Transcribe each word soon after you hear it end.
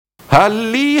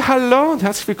Hallo und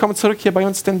herzlich willkommen zurück hier bei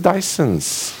uns, den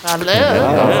Diceons. Hallo.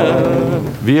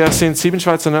 Wir sind 7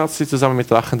 Schweizer Nerds, die zusammen mit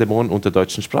Drachen, Dämonen und der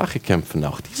deutschen Sprache kämpfen,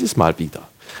 auch dieses Mal wieder.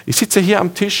 Ich sitze hier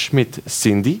am Tisch mit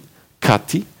Cindy,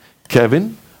 Kathi,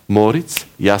 Kevin, Moritz,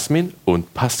 Jasmin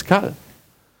und Pascal.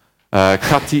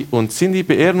 Kathi und Cindy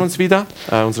beehren uns wieder,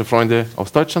 unsere Freunde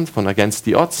aus Deutschland von Against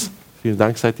the Odds. Vielen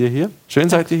Dank, seid ihr hier. Schön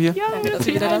seid ihr hier. Ja, danke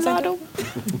für die Einladung.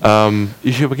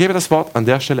 Ich übergebe das Wort an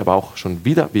der Stelle, aber auch schon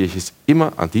wieder, wie ich es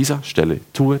immer an dieser Stelle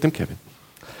tue, dem Kevin.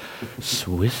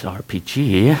 Swiss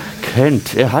RPG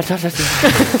könnte...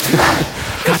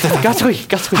 Ganz ruhig.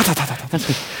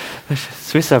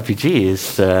 Swiss RPG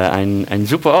ist ein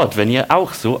super Ort, wenn ihr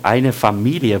auch so eine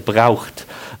Familie braucht.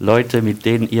 Leute, mit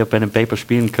denen ihr Pen and Paper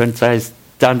spielen könnt, sei es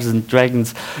Dungeons &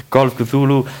 Dragons, Call of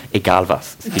Cthulhu, egal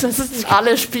was. Das sind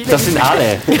alle Spiele. Das sind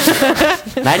alle.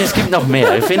 Nein, es gibt noch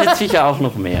mehr. Ihr findet sicher auch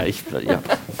noch mehr. Ja.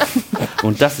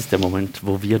 Und das ist der Moment,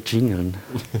 wo wir jingeln.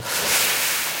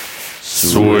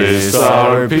 Swiss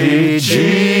RPG.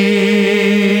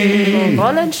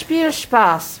 Rollenspiel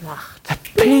Spaß macht.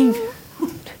 Ping.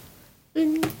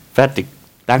 Fertig.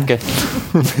 Danke.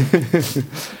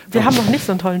 Wir haben noch nicht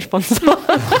so einen tollen Sponsor. Oder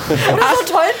so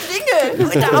tollen Dinge.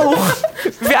 Heute auch.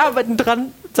 Wir arbeiten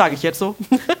dran, sage ich jetzt so.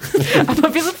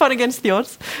 Aber wir sind von Against the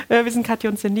Odds. Wir sind Kathi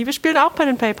und Cindy. Wir spielen auch Pen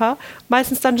and Paper.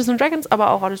 Meistens Dungeons & Dragons, aber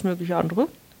auch alles mögliche andere.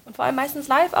 Und vor allem meistens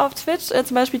live auf Twitch,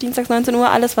 zum Beispiel dienstags 19 Uhr.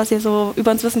 Alles, was ihr so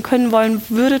über uns wissen können wollen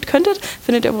könntet,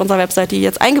 findet ihr auf unserer Website, die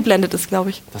jetzt eingeblendet ist,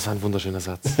 glaube ich. Das ist ein wunderschöner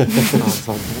Satz.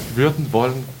 Würden,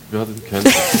 wollen, würden, können.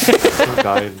 So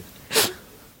geil.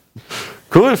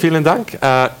 Cool, vielen Dank.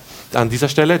 An dieser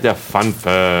Stelle der Fun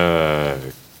Fact.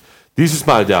 Dieses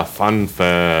Mal der Fun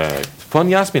Fact. Von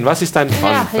Jasmin, was ist dein Fun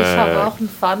Fact? Ja, ich habe auch einen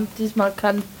Fun, diesmal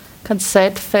kein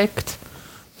Sad Fact.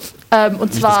 Und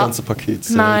nicht zwar, das ganze Paket.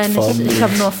 Nein, ich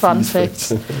habe nur Fun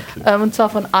Facts. Okay. Und zwar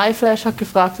von iFlash hat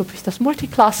gefragt, ob ich das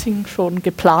Multiclassing schon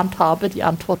geplant habe. Die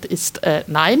Antwort ist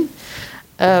nein.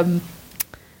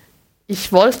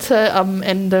 Ich wollte am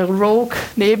Ende Rogue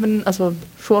nehmen, also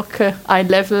Schurke, ein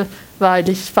Level, weil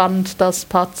ich fand, dass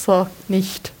Patzer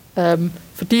nicht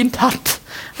verdient hat,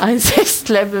 ein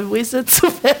 6th-Level Wizard zu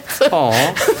werden. Oh.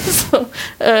 So,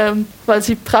 weil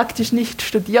sie praktisch nicht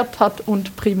studiert hat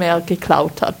und primär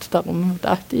geklaut hat. Darum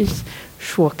dachte ich,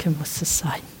 Schurke muss es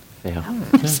sein. Ja.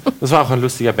 Das war auch ein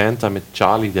lustiger Band da mit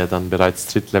Charlie, der dann bereits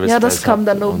Drittlevel Ja, das kam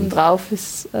dann oben drauf.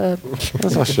 Das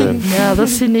war schön. Ja,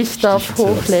 dass sie nicht auf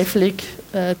hochlevelig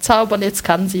zaubern. Jetzt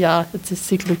kann sie ja, jetzt ist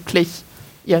sie glücklich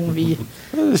irgendwie.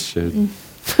 Das ist schön.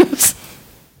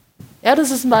 Ja,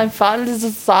 das ist mein Fall. Das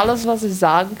ist alles, was ich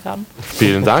sagen kann.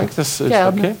 Vielen Dank, das ist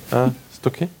Gerne. okay. Ist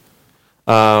okay.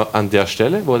 An der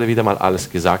Stelle wurde wieder mal alles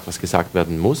gesagt, was gesagt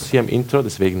werden muss hier im Intro.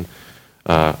 Deswegen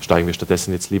steigen wir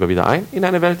stattdessen jetzt lieber wieder ein in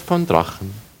eine Welt von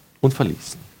Drachen und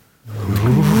Verliesen.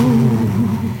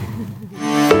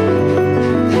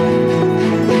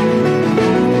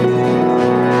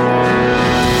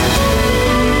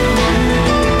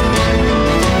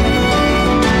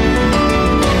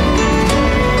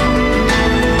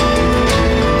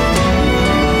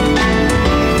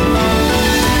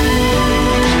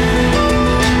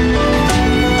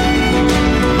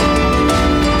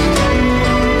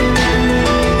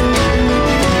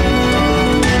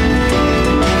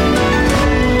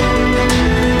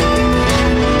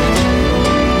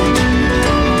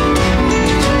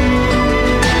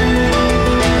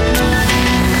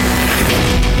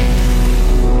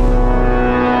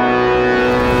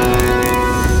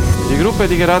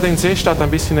 Die gerade in Seestadt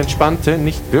ein bisschen entspannte,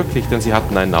 nicht wirklich, denn sie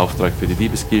hatten einen Auftrag für die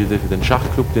Diebesgilde, für den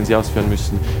Schachclub, den sie ausführen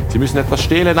müssen. Sie müssen etwas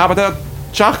stehlen, aber der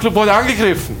Schachclub wurde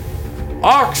angegriffen.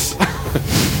 Orks!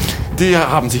 Die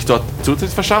haben sich dort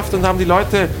Zutritt verschafft und haben die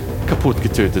Leute kaputt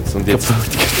getötet. Und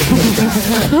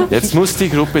jetzt muss die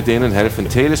Gruppe denen helfen.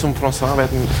 Teles und François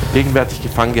werden gegenwärtig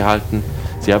gefangen gehalten.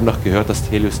 Sie haben noch gehört, dass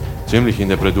Telius ziemlich in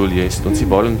der Bredouille ist und sie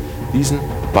wollen diesen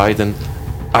beiden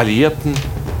Alliierten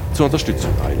zur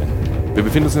Unterstützung eilen. Wir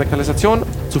befinden uns in der Kanalisation.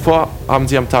 Zuvor haben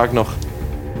Sie am Tag noch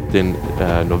den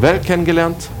Novell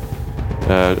kennengelernt.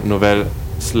 Novell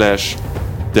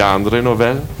 / der andere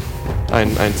Novell.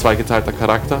 Ein zweigeteilter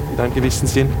Charakter mit einem gewissen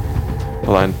Sinn.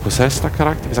 Oder ein possesster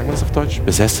Charakter. Wie sagt man das auf Deutsch?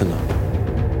 Besessener.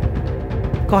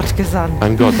 Gottgesandt.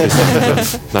 Ein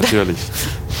Gottgesandt, natürlich.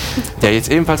 Der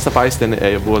jetzt ebenfalls dabei ist, denn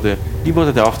ihm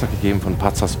wurde der Auftrag gegeben von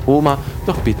Patzers Oma,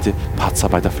 doch bitte Patzer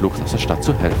bei der Flucht aus der Stadt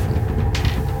zu helfen.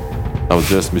 Aber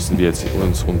zuerst müssen wir jetzt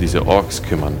uns um diese Orks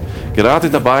kümmern. Gerade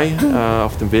dabei,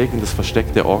 auf dem Weg in das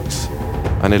Versteck der Orks,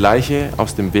 eine Leiche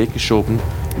aus dem Weg geschoben,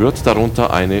 wird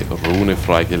darunter eine Rune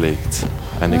freigelegt.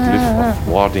 Eine Glyph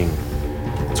of Warding.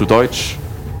 Zu Deutsch,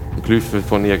 Glyphe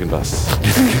von irgendwas.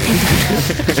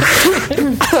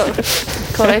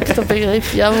 Korrekter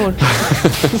Begriff, jawohl.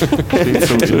 Steht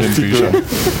so in den Büchern.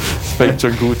 Das fängt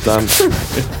schon gut an.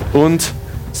 Und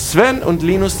Sven und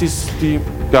Linus, die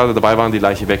gerade dabei waren, die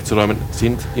Leiche wegzuräumen,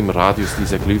 sind im Radius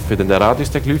dieser Glyphe. Denn der Radius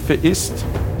der Glyphe ist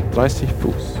 30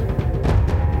 Fuß.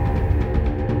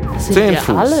 Sind 10 wir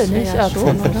Fuß. alle nicht? Ja,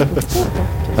 schon,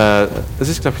 oder? Das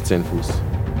ist, glaube ich, 10 Fuß.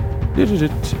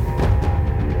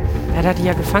 Ja, da die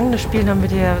ja Gefangene spielen, haben wir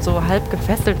die ja so halb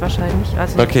gefesselt wahrscheinlich.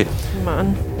 Also, Okay. nimm mal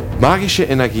an. Magische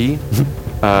Energie,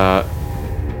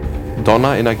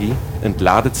 Donnerenergie,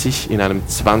 entladet sich in einem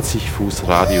 20 Fuß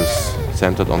Radius,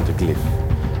 centered on the glyph.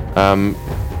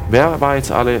 Wer war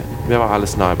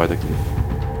alles nahe bei der Glyph?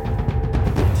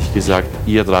 Hätte ich gesagt,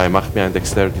 ihr drei, macht mir ein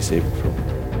Dexterity Saving Throw.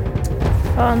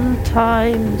 Fun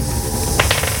Times.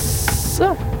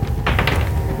 So.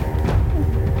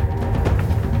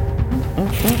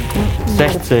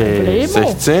 16. Problemo.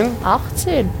 16,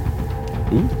 18.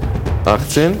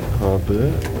 18,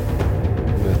 Habe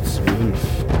eine 12.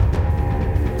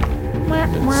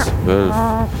 12.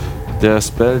 Der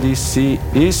Spell DC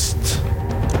ist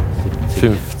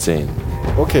 15.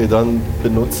 Okay, dann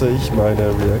benutze ich meine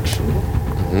Reaction.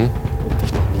 Mhm. Konnte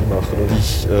ich noch nie machen. Und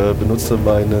ich benutze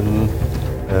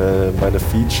meine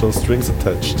Feature Strings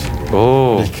Attached.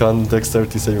 Oh, Ich kann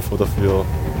Dexterity Saving Throw dafür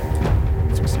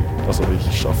succeeden. Also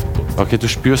ich schaffe trotzdem. okay, du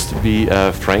spürst, wie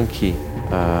Frankie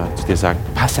zu dir sagt,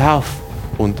 pass auf!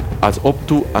 Und als ob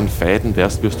du an Fäden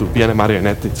wärst, wirst du wie eine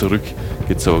Marionette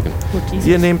zurückgezogen.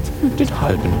 Ihr nehmt den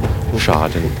halben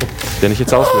Schaden, den ich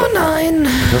jetzt auslöse. Nein.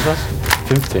 Was?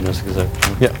 15 hast du gesagt.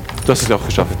 Ja, du hast es auch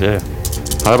geschafft. Ja,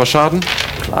 Halber Schaden,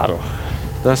 klar doch.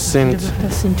 das sind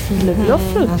Das sind viele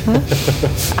Würfel.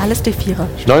 Alles D4er.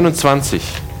 29.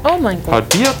 Oh mein Gott.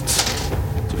 Halbiert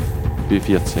wie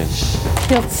 14.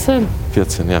 14.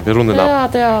 14, ja, wir runden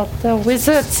ab. Ja, der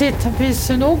Wizard sieht ein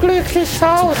bisschen unglücklich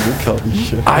aus. Glück habe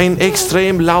ich. Ein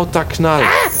extrem lauter Knall.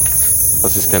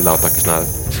 Das ist kein lauter Knall.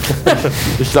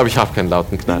 Ich glaube, ich habe keinen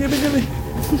lauten Knall.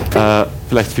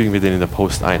 Vielleicht fügen wir den in der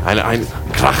Post ein. Ein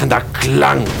krachender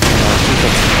Klang.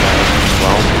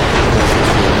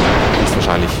 Ist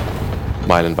wahrscheinlich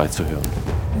meilenweit zu hören.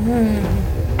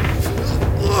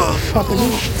 Aber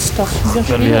nichts, das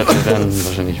wir Wir werden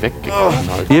wahrscheinlich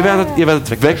weggeknallt. Ihr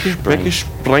werdet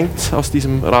weggesprengt aus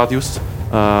diesem Radius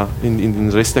in den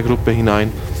Rest der Gruppe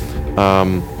hinein.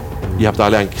 Ihr habt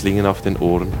alle ein Klingen auf den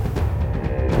Ohren.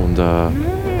 Und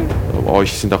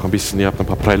euch sind auch ein bisschen, ihr habt ein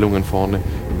paar Prellungen vorne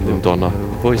in dem Donner.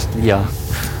 Wo ist Lia?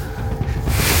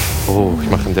 Oh, ich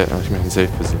mache einen Save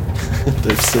für sie.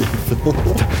 Death Save.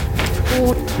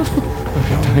 gut.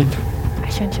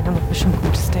 Eichhörnchen haben doch bestimmt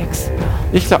gute Steaks.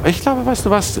 Ich glaube, weißt du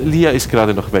was? Lia ist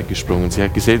gerade noch weggesprungen. Sie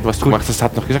hat gesehen, was du gemacht hast,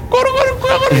 hat noch gesagt,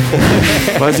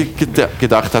 weil sie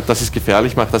gedacht hat, das ist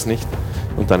gefährlich, mach das nicht.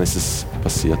 Und dann ist es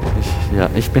passiert.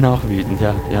 Ich bin auch wütend,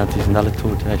 ja. Ja, die sind alle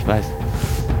tot, ja, ich weiß.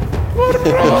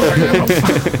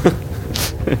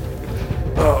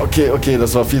 Okay,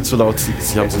 das war viel zu laut.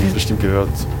 Sie haben es nicht bestimmt gehört.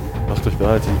 Macht euch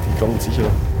bereit, die kommen sicher.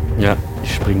 Ja,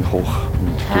 ich spring hoch.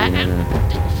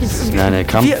 Das ist eine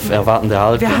kampferwartende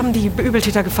Haltung. Wir haben die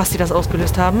Übeltäter gefasst, die das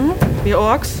ausgelöst haben. Wir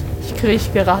Orks. Ich kriege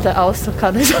gerade aus der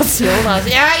Kanalisation aus.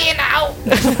 Ja,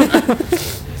 genau.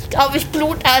 Ich glaube, ich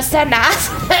blut aus der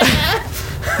Nase.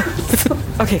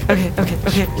 Okay.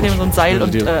 Ich nehme so ein Seil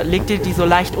und leg dir die so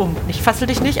leicht um. Ich fassel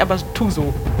dich nicht, aber tu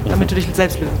so, damit du dich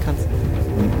selbst lösen kannst.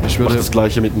 Ich würde das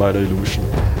gleiche mit meiner Illusion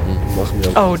machen.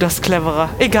 Wir Oh, das ist cleverer.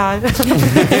 Egal.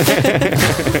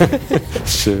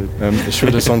 Schön. Ich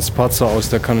würde sonst Patzer aus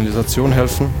der Kanalisation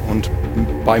helfen und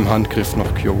beim Handgriff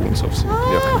noch Cure Wounds auf sie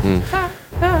wirken.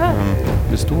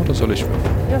 Bist du oder soll ich werfen?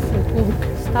 Ja, für gut.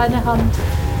 Deine Hand.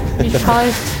 Wie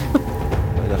kalt.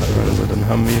 Also dann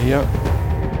haben wir hier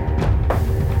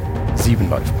 7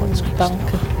 Life Points. Danke.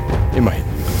 Immerhin.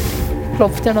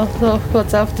 Klopft ja noch so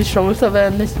kurz auf die Schulter,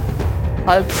 während ich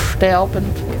halb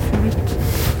sterbend gefühlt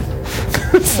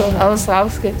so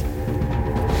rausgeht.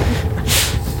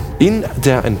 In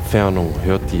der Entfernung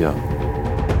hört ihr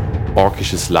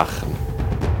orkishes Lachen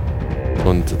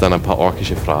und dann ein paar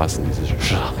orkische Phrasen. Dieses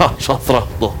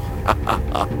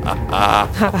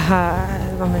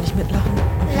Wollen wir nicht mitlachen?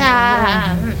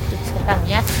 Ja,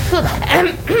 ja.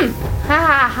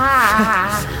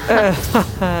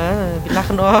 Wir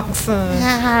lachen Orks. Das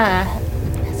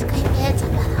kriegen wir jetzt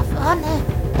aber nach vorne.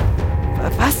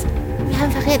 Was? Wir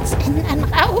haben doch jetzt einen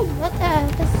Raum,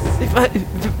 oder?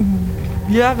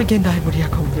 Ja, wir gehen dahin, wo die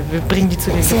herkommen. Wir bringen die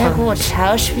zu den Sehr Gefangenen. gut,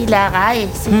 Schauspielerei.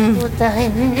 Sehr gut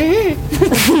darin.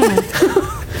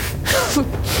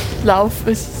 Lauf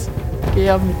ist. Gehe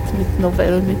ja mit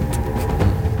Novelle mit.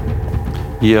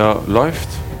 Ihr läuft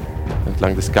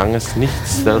entlang des Ganges, nicht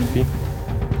stealthy.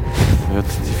 Hört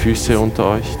die Füße unter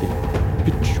euch, die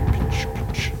pitsch, pitsch,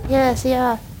 pitsch. Yes,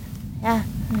 ja. Ja,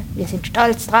 wir sind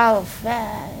stolz drauf.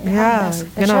 Wir haben das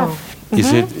geschafft.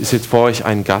 Ihr seht vor euch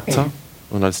ein Gatter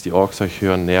und als die Orks euch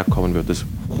hören, näher kommen, wird es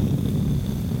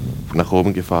nach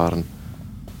oben gefahren.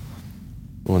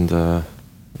 Und ihr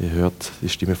hört die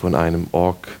Stimme von einem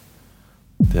Ork,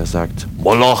 der sagt,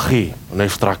 Molochi und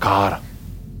Estrakar.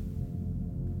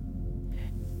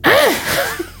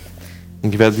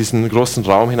 Und ihr werdet in diesen großen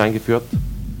Raum hineingeführt.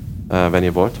 Wenn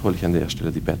ihr wollt, hole ich an der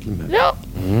Stelle die Battle Map. Ja.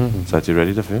 Seid ihr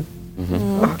ready dafür?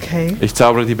 Okay. Ich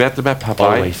zaubere die Battle Map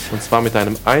herbei. Always. Und zwar mit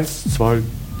einem 1, 2,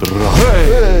 3.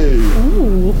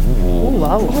 Oh,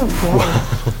 wow.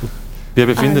 Wir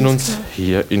befinden uns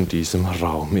hier in diesem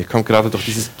Raum. Ihr kommt gerade durch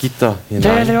dieses Gitter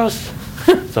hinein. Telios!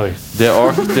 Sorry. Der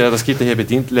Ork, der das Gitter hier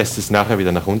bedient, lässt es nachher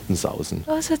wieder nach unten sausen.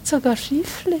 Oh, es hat sogar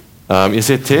Schiefle. Ihr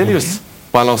seht, Telius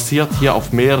balanciert hier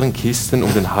auf mehreren Kisten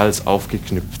um den Hals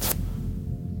aufgeknüpft.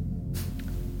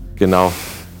 Genau.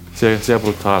 Sehr, sehr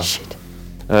brutal.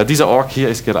 Dieser Ork hier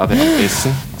ist gerade am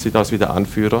Essen. Sieht aus wie der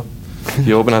Anführer.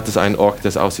 Hier oben hat es einen Ork,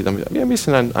 der aussieht wie ein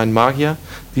bisschen ein Magier.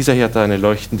 Dieser hier hat eine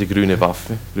leuchtende grüne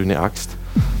Waffe, grüne Axt.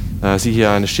 Sie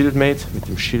hier eine Schildmaid mit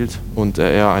dem Schild und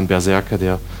er ein Berserker,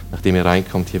 der, nachdem er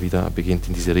reinkommt, hier wieder beginnt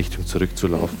in diese Richtung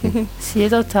zurückzulaufen. Ist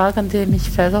jeder Tag, an dem ich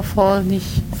Featherfall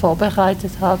nicht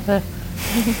vorbereitet habe,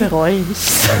 bereue ich.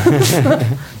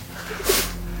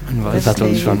 Das hat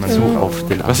uns schon so oft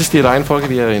gelacht. Was ist die Reihenfolge,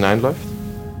 wie er hineinläuft?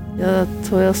 Ja,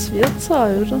 zuerst Wirtsau,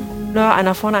 oder? Na,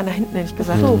 einer vorne, einer hinten, hätte ich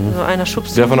gesagt. Also einer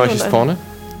schubst. Wer von hin euch und ist einer- vorne?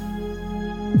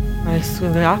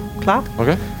 Ja, klar.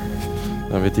 Okay.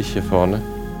 Dann wird ich hier vorne.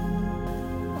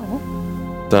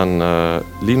 Dann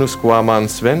Linus, Guaman,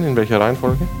 Sven. In welcher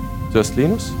Reihenfolge? Zuerst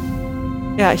Linus?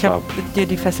 Ja, ich habe dir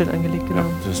die Fesseln angelegt, genau.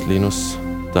 Zuerst Linus,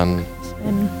 dann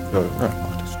Ja,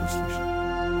 mach das lustig.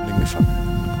 Linke Fall.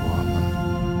 Guaman.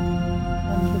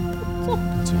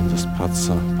 Das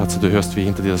Patzer. Patzer, du hörst, wie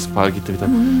hinter dir das Fallgitter wieder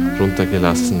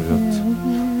runtergelassen wird.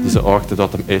 Dieser Ork, der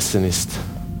dort am Essen ist.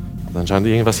 Hat anscheinend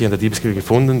irgendwas hier in der Diebesküche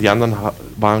gefunden. Die anderen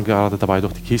waren gerade dabei,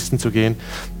 durch die Kisten zu gehen.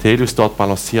 Telius dort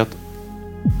balanciert,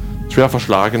 schwer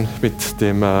verschlagen mit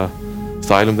dem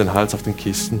Seil um den Hals auf den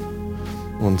Kisten.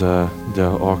 Und der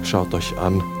Ork schaut euch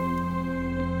an.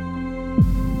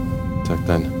 Sagt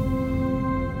dann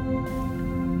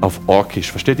auf Orkisch.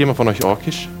 Versteht jemand von euch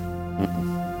Orkisch?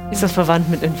 Ist das verwandt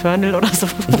mit Infernal oder so?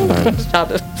 Nein.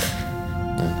 Schade.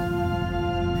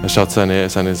 Er schaut seine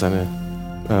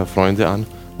Freunde an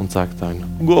und sagt dann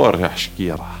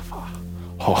Gorashkirafa.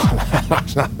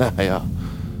 Ja.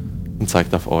 Und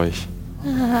zeigt auf euch.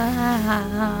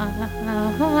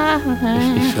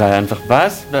 Ich schreie einfach,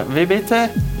 was? Wie bitte?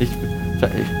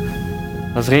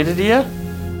 Was redet ihr?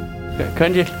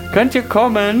 Könnt ihr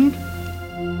kommen?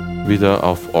 Wieder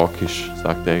auf Orkisch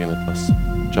sagt er irgendetwas.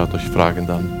 Schaut euch fragend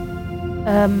an.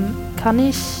 Kann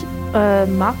ich,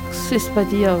 Max ist bei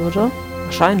dir, oder?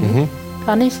 Wahrscheinlich. Mhm.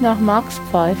 Kann ich nach Max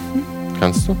pfeifen?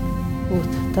 Kannst du? Gut,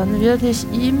 dann würde ich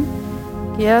ihm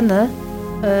gerne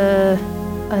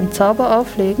einen Zauber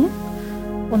auflegen.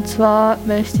 Und zwar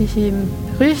möchte ich ihm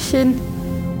Brüchchen,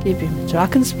 gebe ihm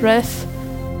Dragon's Breath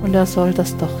und er soll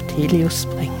das doch Telius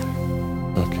bringen.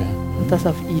 Okay. Und das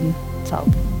auf ihn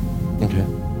zaubern, Okay.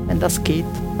 wenn das geht.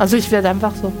 Also ich werde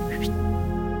einfach so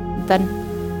und dann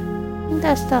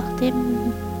Das doch dem.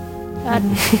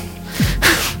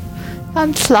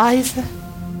 ganz leise.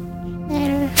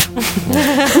 Schnell.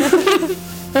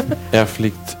 Er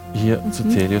fliegt hier zu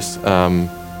Telius.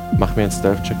 Mach mir einen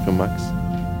Stealth-Check für Max.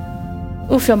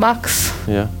 Für Max.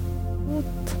 Ja.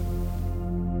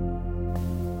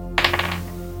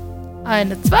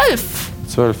 Eine 12.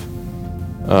 12.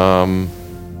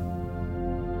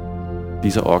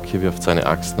 Dieser Ork hier wirft seine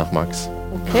Axt nach Max.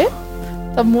 Okay.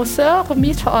 Dann muss er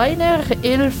mit einer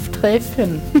 11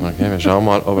 treffen. Okay, wir schauen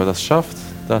mal, ob er das schafft.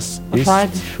 Das ist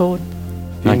Wahrscheinlich schon.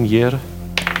 Fingir.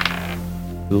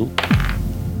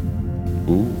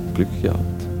 Glück gehabt.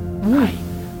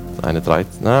 Eine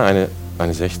 13, eine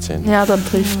 16. Ja, dann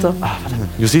trifft er.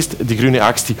 Du siehst die grüne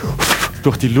Axt, die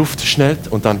durch die Luft schnellt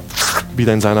und dann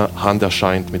wieder in seiner Hand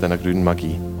erscheint mit einer grünen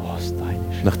Magie. Oh,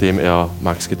 stylisch. Nachdem er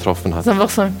Max getroffen hat. Das ist einfach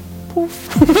so ein Puff.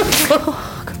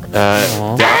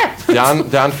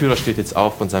 Der Anführer steht jetzt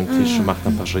auf von seinem Tisch und macht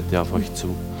ein paar Schritte auf euch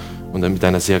zu. Und dann mit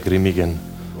einer sehr grimmigen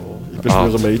Ich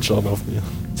beschwöre Mage Arm auf mir.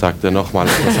 sagt er nochmal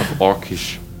etwas auf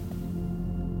Orkisch.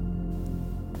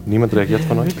 Niemand reagiert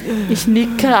von euch? Ich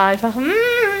nicke einfach.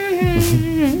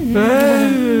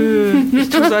 Ich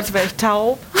tue so, als wäre ich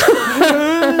taub.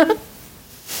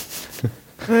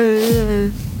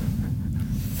 Okay.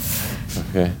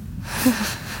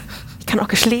 Ich kann auch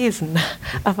geschlesen,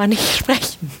 aber nicht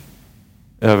sprechen.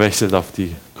 Er wechselt auf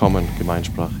die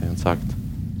Common-Gemeinsprache und sagt,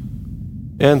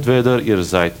 entweder ihr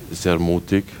seid sehr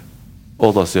mutig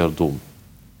oder sehr dumm.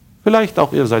 Vielleicht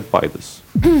auch ihr seid beides.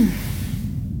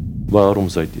 Warum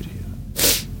seid ihr hier?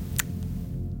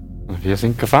 Wir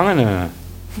sind Gefangene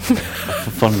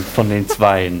von den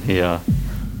Zweien hier.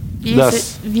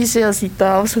 Wie sehr sieht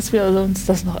da aus, als wir uns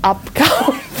das noch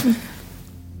abkaufen?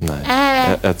 Nein,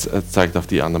 er zeigt auf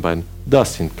die anderen beiden.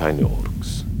 Das sind keine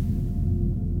Orks.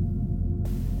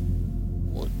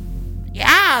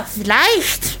 Ja,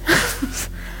 vielleicht.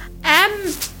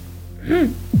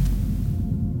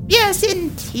 Wir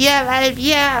sind hier, weil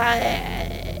wir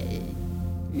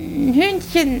ein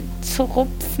Hühnchen zu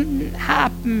rupfen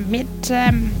haben mit.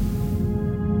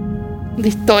 Und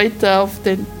ich deute auf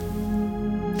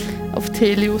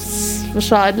Telius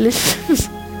wahrscheinlich.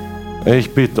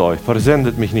 Ich bitte euch,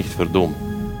 versendet mich nicht für dumm.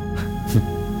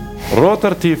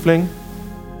 Roter Tiefling,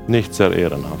 nicht sehr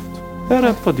ehrenhaft. Er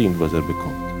hat verdient, was er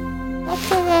bekommt. Ob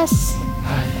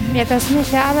wir das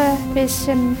nicht alle ein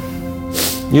bisschen.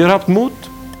 Ihr habt Mut,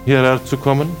 hierher zu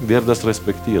kommen, wir das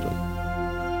respektieren.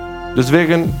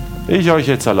 Deswegen, ich euch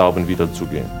jetzt erlauben, wieder zu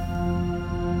gehen.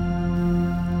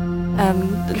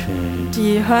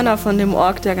 Die Hörner von dem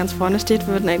Ork, der ganz vorne steht,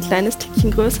 würden ein kleines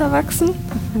Tickchen größer wachsen.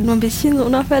 Nur ein bisschen so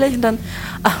unauffällig. Und dann,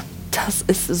 das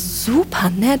ist super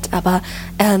nett, aber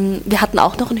wir hatten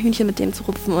auch noch ein Hühnchen mit dem zu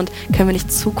rupfen. Und können wir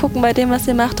nicht zugucken bei dem, was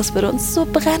ihr macht? Das würde uns so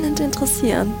brennend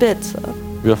interessieren. Bitte.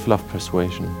 Würfel auf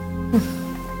Persuasion.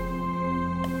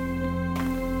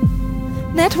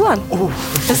 Net one.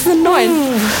 Das ist eine 9.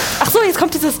 Ach so, jetzt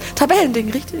kommt dieses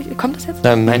Tabellending, richtig? Kommt das jetzt?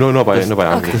 Nein, nur bei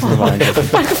Angriff. Mein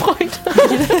Freund.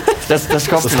 Das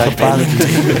kommt vielleicht bald.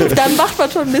 Dann macht man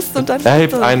schon Mist und dann... Er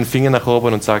hebt einen Finger nach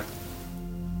oben und sagt,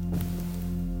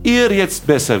 ihr jetzt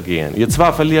besser gehen. Ihr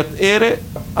zwar verliert Ehre,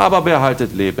 aber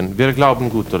behaltet Leben. Wir glauben,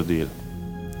 guter Deal.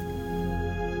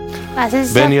 Was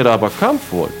ist Wenn ihr aber Kampf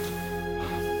wollt,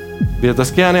 wir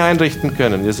das gerne einrichten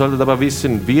können. Ihr solltet aber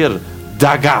wissen, wir,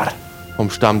 Dagar, vom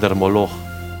Stamm der Moloch,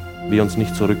 wir uns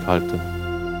nicht zurückhalten.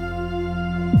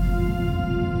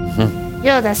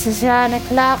 Ja, das ist ja eine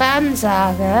klare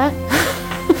Ansage.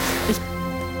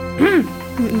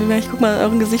 Ich guck mal an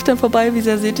euren Gesichtern vorbei. Wie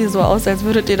sehr seht ihr so aus, als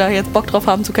würdet ihr da jetzt Bock drauf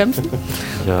haben zu kämpfen?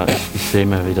 Ja, ich sehe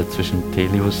mal wieder zwischen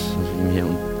Telius mir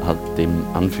und halt dem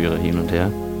Anführer hin und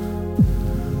her.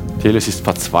 Telius ist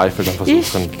verzweifelt und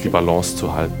versucht dann die Balance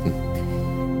zu halten.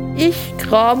 Ich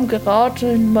kram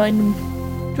gerade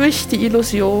durch die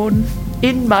Illusion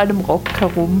in meinem Rock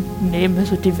herum, nehme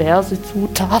so diverse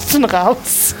Zutaten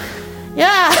raus.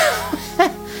 Ja.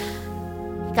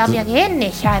 Ich glaube, wir gehen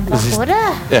nicht einfach, oder?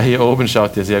 Er hier oben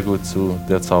schaut dir sehr gut zu,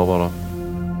 der Zauberer.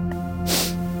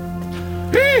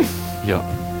 Ja.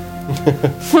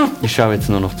 Ich schaue jetzt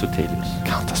nur noch zu Telius.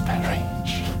 Counterspell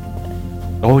Range.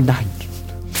 Oh nein.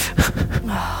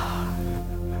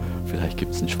 Vielleicht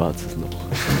gibt es ein schwarzes Loch.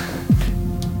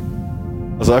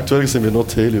 Also aktuell sehen wir nur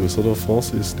Telius, oder?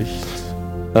 Franz ist nicht.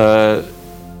 Den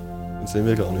sehen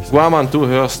wir gar nicht. Guaman, du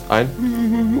hörst ein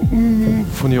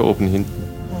von hier oben hinten.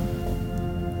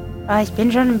 Aber ich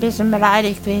bin schon ein bisschen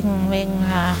beleidigt wegen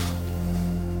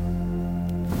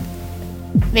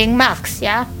Max,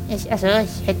 ja? Ich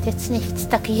hätte jetzt nichts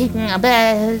dagegen, aber...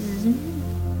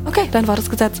 Okay, dann war das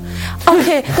Gesetz.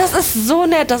 Okay, das ist so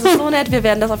nett. Wir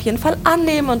werden das auf jeden Fall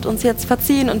annehmen und uns jetzt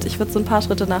verziehen. Und ich würde so ein paar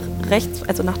Schritte nach rechts,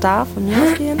 also nach da von mir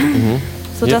aus gehen.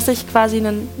 Sodass ich quasi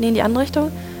in die andere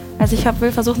Richtung. Also ich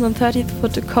will versuchen, so einen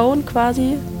 30-Foot-Cone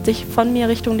quasi, sich von mir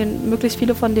Richtung möglichst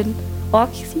viele von den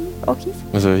Orkis?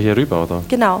 Also hier rüber, oder?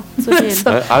 Genau, zu denen.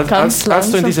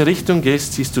 Als du in diese Richtung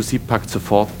gehst, siehst du, sie packt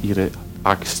sofort ihre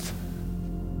Axt.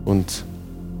 Und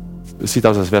es sieht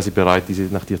aus, als wäre sie bereit, diese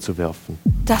nach dir zu werfen.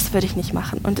 Das würde ich nicht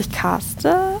machen. Und ich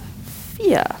caste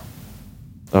 4.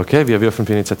 Okay, wir würfeln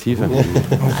für Initiative.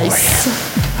 Nice.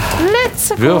 Let's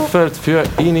go. Würfelt für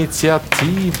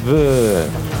Initiative.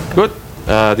 Gut,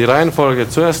 die Reihenfolge.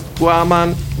 Zuerst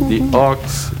Guaman, die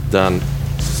Orks, dann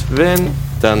Sven,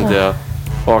 dann der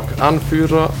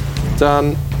Ork-Anführer,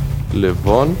 dann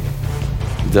Levon,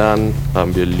 dann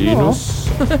haben wir Linus.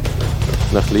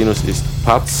 Nach Linus ist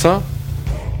Patzer.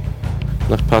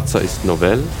 Nach Patzer ist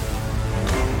Novell.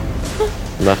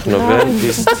 Nach Novell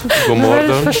ist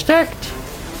Gomordon, versteckt.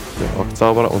 der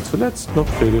Ork-Zauberer. Und zuletzt noch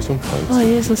Telius und Oh Franz.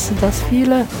 Jesus, sind das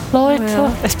viele Leute.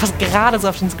 Ja. Es passt gerade so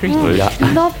auf den Screen. Ja.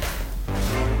 Knapp.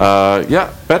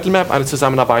 Battlemap, eine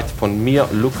Zusammenarbeit von mir,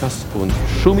 Lukas und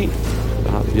Schumi.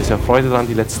 Da hatten wir sehr Freude dran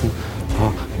die letzten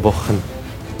paar Wochen.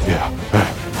 Ja.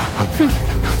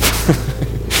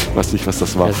 Weiß nicht, was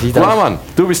das war. Guaman,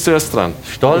 du bist zuerst dran.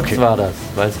 Stolz war das,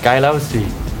 weil es geil aussieht.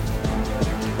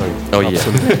 Oh yeah.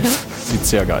 sieht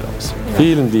sehr geil aus.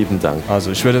 Vielen lieben Dank.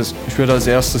 Also ich würde als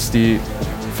erstes die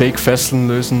Fake-Fesseln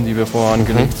lösen, die wir vorher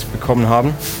angelegt bekommen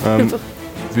haben.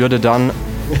 Würde dann...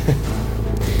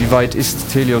 Wie weit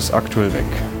ist Telios aktuell weg?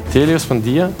 Telios von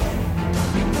dir?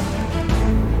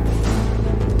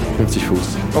 50 Fuß.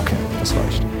 Okay, das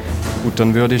reicht. Gut,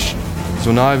 dann würde ich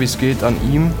so nahe wie es geht an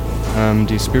ihm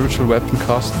die Spiritual Weapon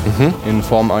casten, in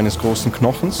Form eines großen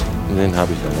Knochens. Den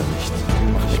habe ich leider nicht.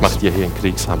 Ich mache dir hier einen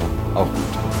Kriegshammer. Auch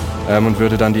gut. Und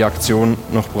würde dann die Aktion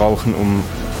noch brauchen, um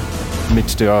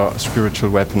mit der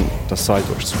Spiritual Weapon das Seil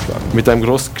durchzuschlagen. Mit einem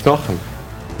großen Knochen.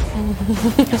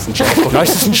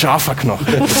 Vielleicht ist es ein scharfer Knochen.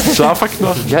 Scharfer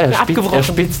Knochen? Ja, er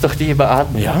spitzt doch die immer an.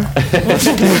 Ja?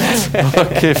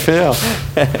 Okay, fair.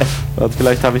 Und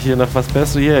vielleicht habe ich hier noch was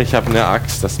Besseres. Hier, ich habe eine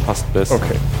Axt, das passt besser.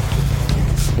 Okay.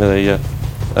 Hier.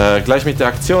 Gleich mit der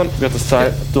Aktion wird das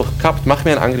Seil durchkappt. Mach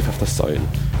mir einen Angriff auf das Seil.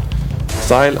 Das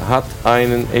Seil hat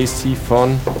einen AC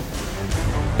von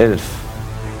 11.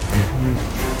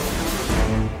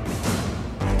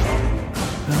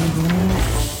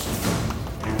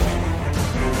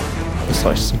 Das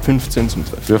reicht, es sind 15 zum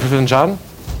Treffen. Würfel für den Schaden?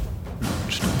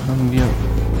 Dann haben wir...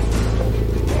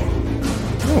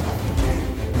 Oh.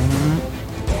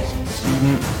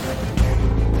 7...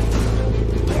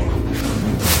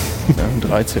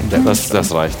 13.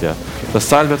 Das reicht, ja. Das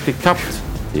Seil wird gekappt.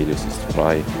 Helios ist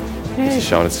frei. Ich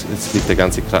schaue, jetzt fliegt der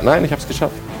ganze Kreis. Nein, ich habe es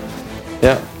geschafft.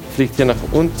 Er fliegt hier nach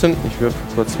unten. Ich würfel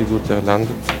kurz, wie gut er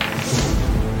landet.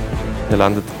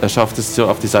 Er schafft es so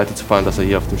auf die Seite zu fallen, dass er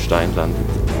hier auf dem Stein landet.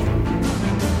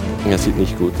 Er sieht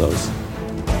nicht gut aus.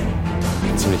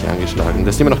 Ziemlich angeschlagen. Der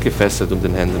ist immer noch gefesselt um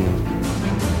den Händen.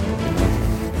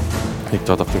 Liegt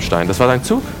dort auf dem Stein. Das war dein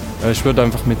Zug? Ich würde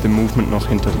einfach mit dem Movement noch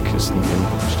hinter die Kisten gehen.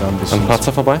 Ich da ein bisschen An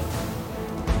Patzer vorbei?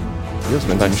 Ja,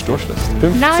 wenn du nicht durchlässt.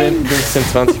 15,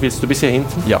 20 willst du bis hier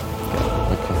hinten? Ja.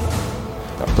 Okay.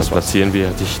 Ja, das platzieren wir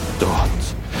dich dort.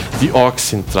 Die Orks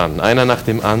sind dran. Einer nach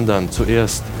dem anderen.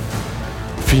 Zuerst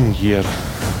Fingir.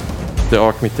 Der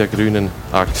Ork mit der grünen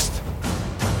Axt.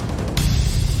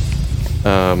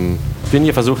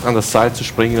 Finja versucht an das Seil zu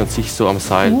springen und sich so am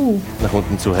Seil nach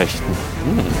unten zu hechten.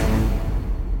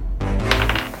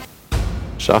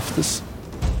 Schafft es.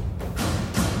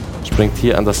 Springt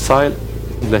hier an das Seil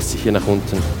und lässt sich hier nach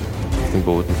unten auf den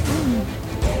Boden.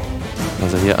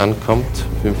 Als er hier ankommt,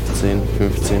 15,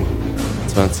 15,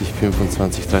 20,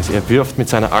 25, 30. Er wirft mit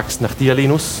seiner Axt nach dir,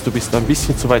 Linus. Du bist ein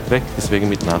bisschen zu weit weg, deswegen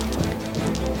mit Nachteil.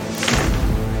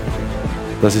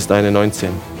 Das ist eine 19.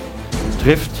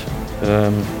 Trifft.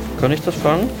 Kann ich das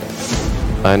fangen?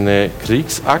 Eine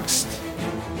Kriegsaxt.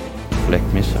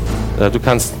 Fleckmesser. Du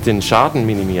kannst den Schaden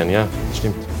minimieren, ja, das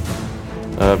stimmt.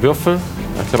 Würfel,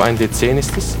 ich glaube ein D10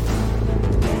 ist es,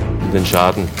 um den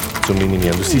Schaden zu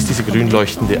minimieren. Du siehst diese grün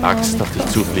leuchtende Axt auf dich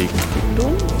zufliegen.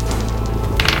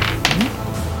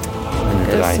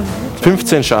 Eine 3.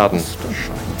 15 Schaden.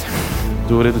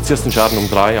 Du reduzierst den Schaden um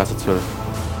 3, also 12.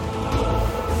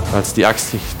 Als die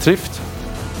Axt dich trifft,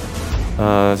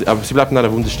 aber sie bleibt in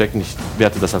einer Wunde stecken. Ich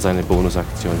werte das als eine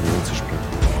Bonusaktion, hier hinzuspringen.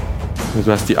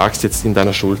 Du hast die Axt jetzt in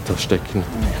deiner Schulter stecken.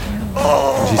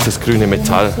 Du siehst das grüne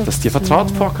Metall, das dir vertraut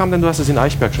vorkam, denn du hast es in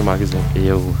Eichberg schon mal gesehen.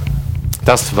 Jo.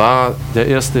 Das war der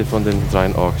erste von den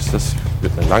 3 Orks. Das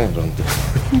wird eine lange Runde.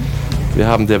 Wir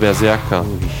haben der Berserker.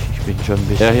 Ich bin schon ein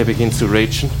bisschen... Er hier beginnt zu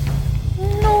ragen.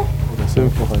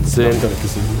 15,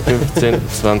 15,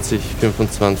 20,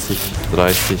 25,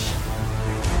 30.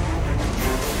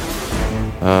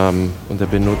 Und er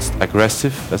benutzt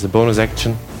Aggressive, also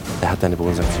Bonus-Action. Er hat eine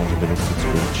Bonus-Aktion, er benutzt sie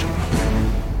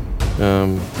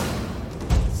zu.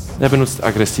 Er benutzt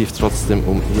aggressiv trotzdem,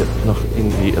 um hier noch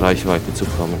in die Reichweite zu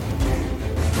kommen.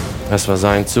 Das war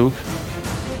sein Zug.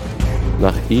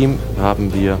 Nach ihm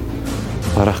haben wir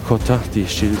Parachkota, die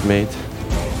Shieldmaid.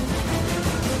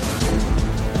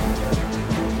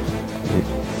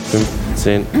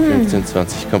 15, 15,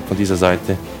 20, kommt von dieser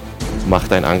Seite.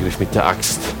 Macht einen Angriff mit der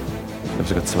Axt. Ich habe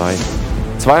sogar 2.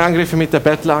 2 Angriffe mit der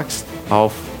Battle-Axt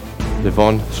auf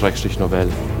Levon-Novell.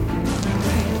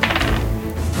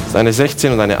 Das ist eine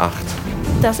 16 und eine 8.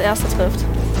 Das erste trifft.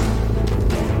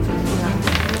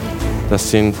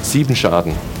 Das sind 7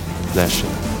 Schaden. Slash.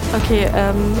 Okay,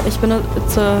 ich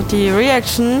benutze die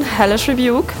Reaction Hellish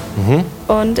Rebuke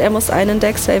und er muss einen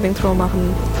Dex Saving Throw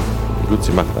machen. Gut,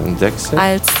 sie macht einen Dex.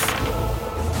 Als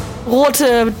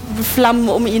rote Flammen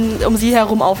um sie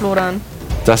herum auflodern.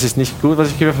 Das ist nicht gut, was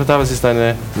ich gewürfelt habe. Es ist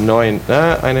eine 9,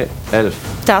 eine 11.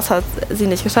 Das hat sie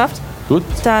nicht geschafft. Gut.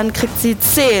 Dann kriegt sie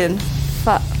 10.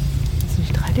 Ist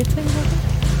nicht 3D10?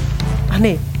 Ach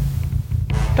nee.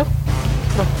 Doch.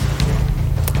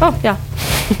 Oh, ja.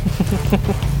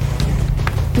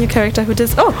 New character who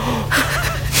does... Oh!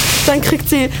 Dann kriegt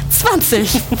sie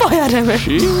 20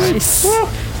 Feuerdamage. Nice.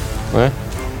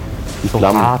 Die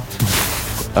Flammen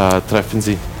treffen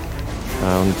sie.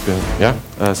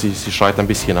 Sie schreit ein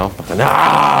bisschen auf.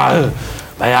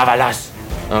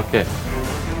 Okay.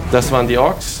 Das waren die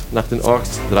Orks. Nach den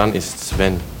Orks dran ist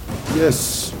Sven.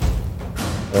 Yes.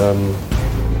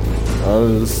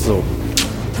 Also.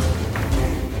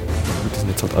 Die sind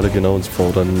jetzt halt alle genau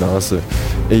vor der Nase.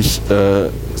 Ich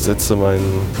setze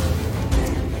meinen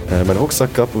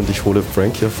Rucksack ab und ich hole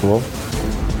Frank hervor.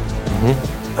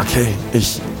 Okay,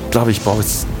 ich glaube, ich brauche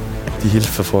jetzt die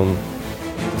Hilfe von...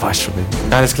 Weißt schon,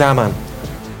 Alles klar, Mann.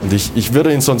 und ich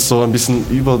würde ihn sonst so ein bisschen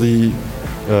über die...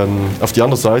 auf die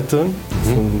andere Seite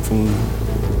von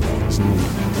diesem...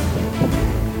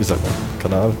 Wie sagt man?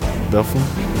 Kanal werfen.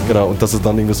 Genau, und dass er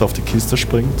dann irgendwas auf die Kiste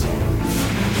springt.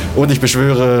 Und ich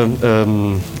beschwöre...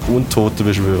 Untote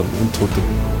beschwören.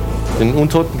 Den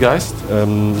untoten Geist?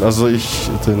 Also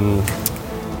den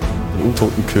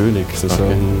untoten König, das ist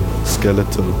ein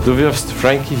Skeleton. Du wirfst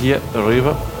Frankie hier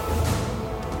rüber.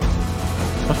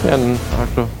 Mach mir einen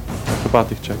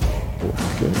Akrobatik-Check.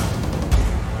 Okay.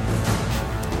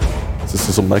 Das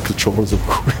ist so Michael Jordan, so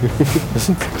cool. Das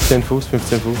sind 10 Fuß,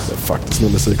 15 Fuß. Ja, fuck, das ist nur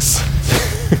eine 6.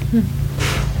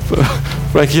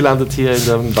 Frankie landet hier in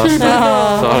dem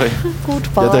Wasser. Sorry. Gut,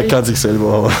 Ja, der bye. kann sich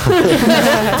selber aber.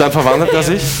 Dann verwandelt er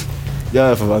sich. Ja,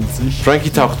 er verwandelt sich. Frankie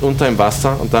taucht unter im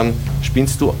Wasser und dann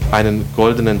spinnst du ein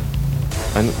goldenes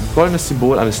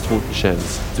Symbol eines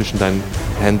Totenschädels zwischen deinen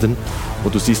Händen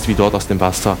und du siehst, wie dort aus dem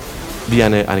Wasser wie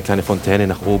eine kleine Fontäne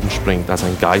nach oben springt, als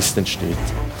ein Geist entsteht.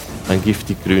 Ein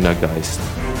giftig grüner Geist.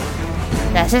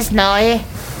 Das ist neu.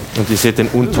 Und ihr seht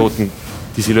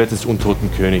die Silhouette des untoten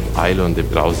König Eilon, dem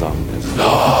Grausamen.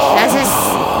 Das ist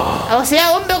auch sehr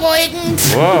unberuhigend.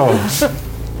 Wow.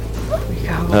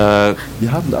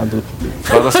 Wir haben andere Probleme.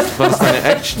 War das deine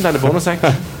Action, deine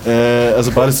Bonus-Action?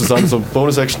 Also beides zusammen, so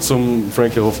Bonus-Action zum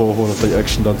Frank hervorholen und die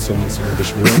Action dann zum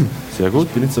Beschwören. Sehr gut.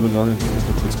 Ich bin jetzt aber gerade, ich muss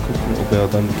mal kurz gucken, ob er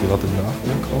dann gerade nach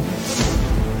mir kommt.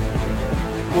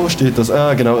 Wo steht das?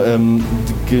 Genau,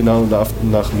 genau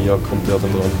nach mir kommt er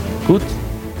dann dran. Gut.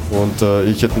 Und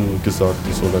ich hätte gesagt,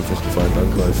 ich soll einfach die Feinde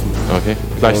angreifen. Okay,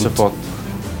 gleich Und- sofort.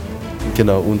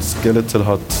 Genau, und Skeletal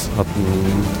hat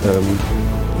einen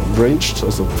Ranged,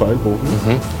 also Pfeilbogen.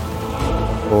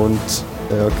 Und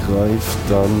er greift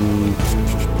dann...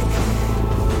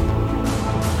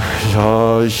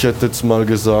 Ja, ich hätte jetzt mal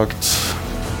gesagt,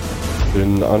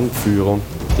 den Anführer.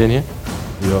 Den hier?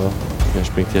 Ja. Er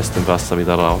springt jetzt im Wasser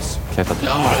wieder raus, klettert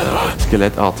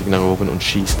skelettartig nach oben und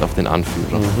schießt auf den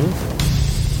Anführer.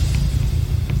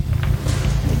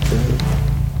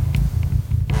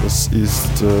 Das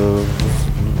ist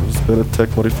Spell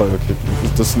Attack Modifier. Okay.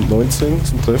 Das sind 19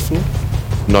 zum Treffen.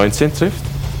 19 trifft.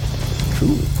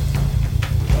 Cool.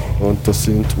 Und das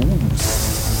sind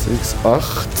 6,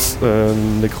 8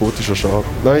 nekrotischer Schaden.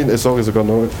 Nein, sorry, sogar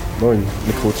 9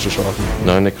 nekrotischer Schaden.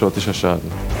 9 nekrotischer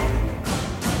Schaden.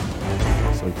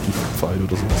 So ein Giftpfeil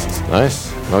oder so. Nice,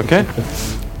 okay.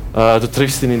 Du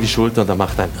triffst ihn in die Schulter und er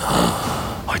macht ein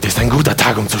Heute ist ein guter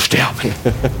Tag, um zu sterben.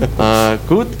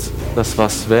 Gut, das war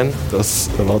Sven. Das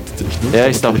erwartete ich nicht. Er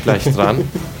ist auch gleich dran.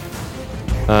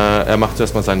 Er macht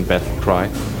zuerst mal seinen Battle Cry.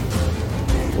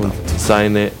 Und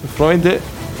seine Freunde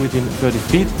für die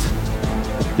Feed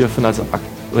dürfen als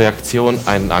Reaktion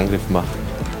einen Angriff machen.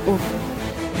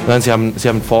 Nein, sie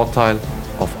haben Vorteil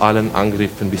auf allen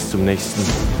Angriffen bis zum nächsten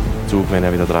Zug, wenn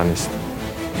er wieder dran ist.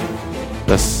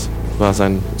 Das war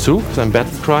sein Zug, sein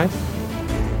Battle Cry.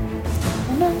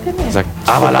 Er sagt,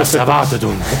 aber lasst erwartet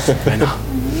uns, Männer.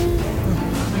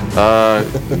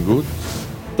 Gut.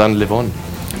 Dann Levon.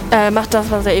 Macht das,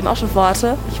 was er eben auch schon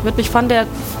vorhatte. Ich würde mich von der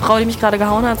Frau, die mich gerade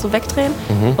gehauen hat, so wegdrehen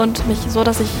und mich so,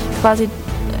 dass ich quasi,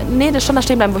 schon da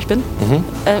stehen bleiben, wo ich bin,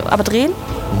 aber drehen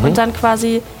und dann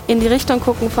quasi in die Richtung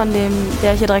gucken von dem,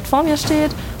 der hier direkt vor mir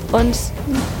steht und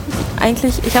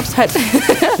eigentlich, ich hab's halt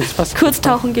kurz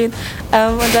tauchen gehen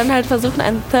und dann halt versuchen,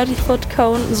 einen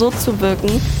 30-Foot-Cone so zu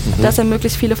wirken, dass er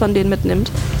möglichst viele von denen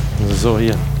mitnimmt. So,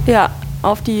 hier. Ja,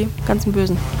 auf die ganzen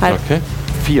Bösen. Halt. Okay.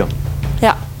 4.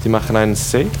 Ja. Sie machen einen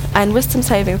Save. Ein Wisdom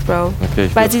Saving Throw. Okay,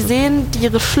 ich Weil sie würfel. sehen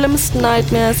ihre schlimmsten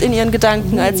Nightmares in ihren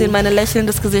Gedanken, als sie in mein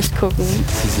lächelndes Gesicht gucken.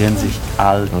 Sie sehen sich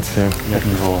alt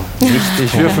irgendwo.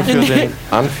 Ich würfel für den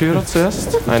Anführer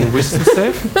zuerst. Einen Wisdom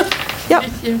Save. Ja,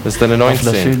 Das ist eine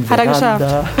 19. hat er geschafft.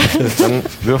 Dann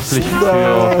würfel ich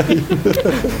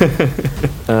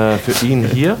für ihn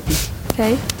hier.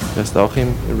 Okay. Der ist auch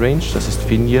im Range. Das ist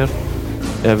Finjer.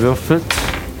 Er würfelt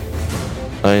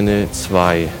eine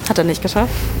 2. Hat er nicht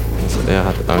geschafft. Also er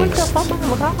hat Angst.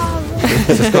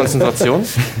 Ist das Konzentration?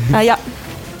 Ah ja.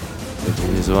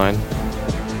 Hier so ein.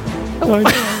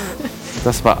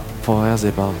 Das war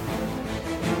vorhersehbar.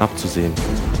 Abzusehen.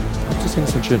 Abzusehen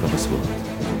ist ein schöneres Wort.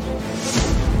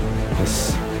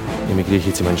 Das emigriere ich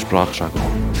jetzt in meinen Sprachjargon.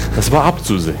 Das war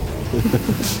abzusehen.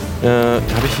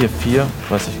 Habe ich hier 4?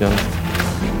 Weiß ich gar nicht.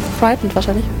 Frightened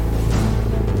wahrscheinlich.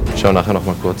 Ich schau nachher noch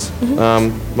mal kurz.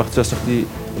 Macht zuerst noch die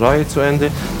Reihe zu Ende.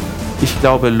 Ich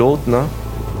glaube, Lodner,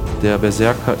 der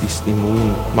Berserker, ist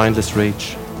immun. Mindless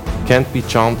Rage. Can't be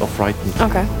charmed or frightened.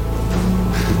 Okay.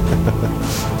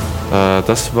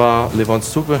 Das war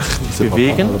Levons Zug.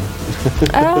 Bewegen.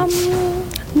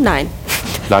 Nein.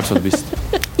 Bleib so, du bist.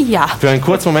 Ja. Für einen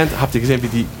kurzen Moment habt ihr gesehen, wie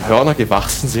die Hörner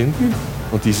gewachsen sind.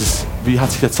 Und wie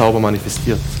hat sich der Zauber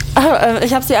manifestiert?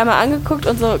 Ich habe sie einmal angeguckt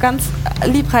und so ganz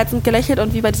liebreizend gelächelt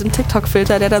und wie bei diesem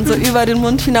TikTok-Filter, der dann so über den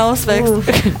Mund hinauswächst.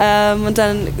 Und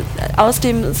dann aus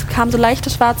dem kamen so leichte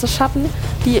schwarze Schatten,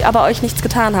 die aber euch nichts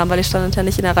getan haben, weil ich stand ja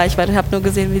nicht in der Reichweite. Ich habe nur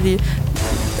gesehen, wie die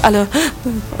alle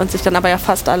und sich dann aber ja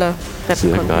fast alle retten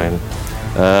Sehr konnten. geil.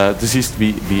 Du siehst,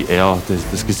 wie er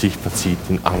das Gesicht verzieht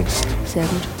in Angst. Sehr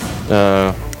gut.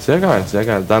 Sehr geil, sehr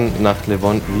geil. Dann nach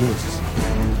Levon Linus.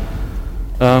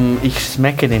 Ich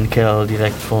smacke den Kerl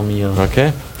direkt vor mir.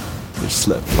 Okay. Ich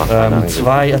slap.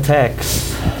 2 Attacks.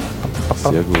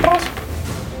 Sehr gut.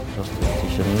 Das ist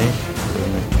sicher nicht.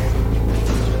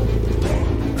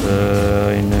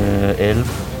 Eine 11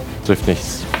 Trifft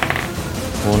nichts.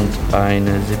 und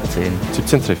eine 17.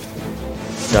 17 trifft.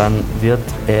 Dann wird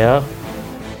er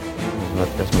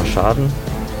erstmal Schaden.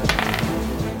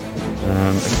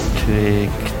 Er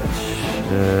kriegt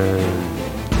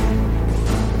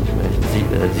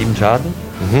 7 Schaden.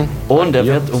 Und er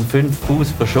wird um 5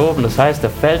 Fuß verschoben. Das heißt, er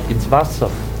fällt ins Wasser.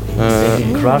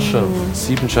 In den Crusher.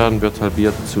 7 Schaden wird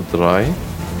halbiert zu 3.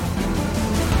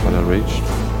 Weil er raged.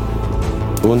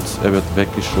 Und er wird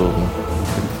weggeschoben.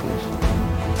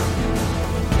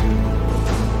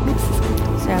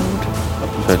 Sehr gut.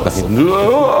 Fällt nach hinten.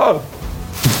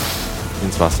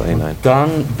 Ins Wasser hinein. Dann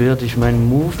werde ich mein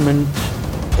Movement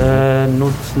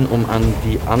nutzen, um an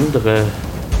die andere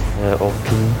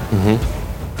Orkin.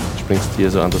 Springst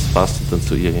hier so an das Fass und dann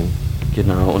zu ihr hin.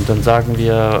 Genau, und dann sagen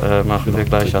wir, machen wir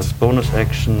gleich als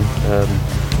Bonus-Action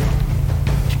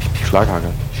Schlaghagel.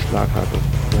 Schlaghagel.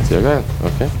 Sehr geil,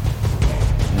 okay.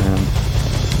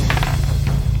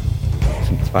 Das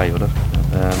sind 2, oder?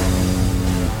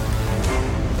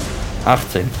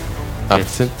 18.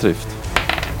 18 trifft.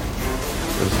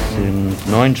 Das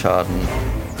sind 9 Schaden.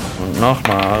 Und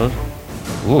nochmal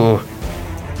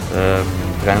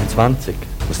 23.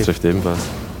 Das trifft ebenfalls.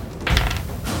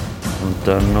 Und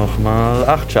dann nochmal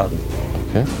 8 Schaden.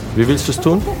 Okay. Wie willst du es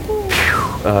tun?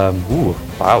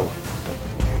 Wow.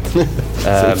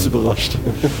 Selbst überrascht.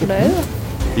 Schnell.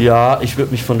 Ja, ich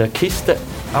würde mich von der Kiste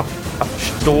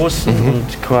abstoßen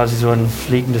und quasi so ein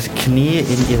fliegendes Knie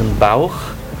in ihren Bauch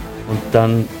und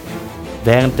dann,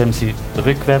 währenddem sie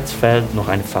rückwärts fällt, noch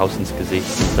eine Faust ins Gesicht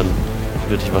und dann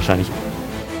würde ich wahrscheinlich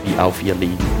wie auf ihr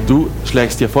liegen. Du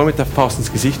schlägst dir voll mit der Faust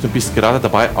ins Gesicht und bist gerade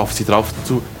dabei, auf sie drauf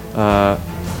zu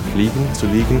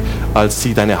liegen, als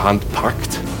sie deine Hand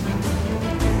packt,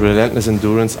 Relentless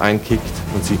Endurance einkickt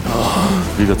und sie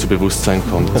wieder zu Bewusstsein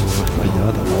kommt. Ja,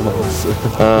 da war was.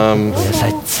 Ihr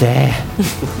seid zäh.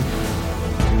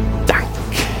 Dank.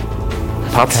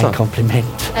 Kein Patzer. Kompliment.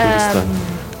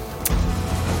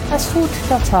 Was tut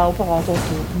der Zauberer dort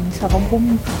oben? Ist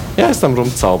er Er ist am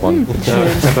Rumzaubern.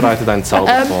 Er bereitet einen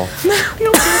Zauber vor.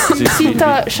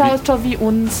 schaut er wie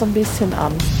uns ein bisschen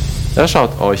an. Er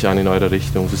schaut euch an in eure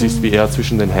Richtung. Du siehst, wie er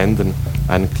zwischen den Händen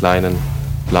einen kleinen,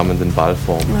 flammenden Ball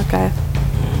formt. Na geil.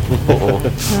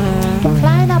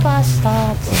 Kleiner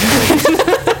Bastard.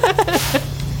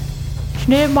 Ich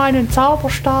nehme meinen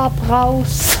Zauberstab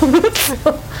raus.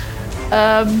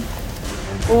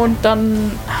 Und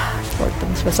dann, ich wollte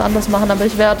nicht was anderes machen, aber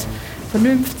ich werde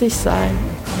vernünftig sein.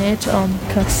 Mage am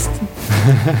Kasten.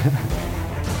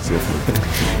 Sehr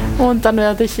viel. Und dann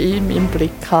werde ich ihn im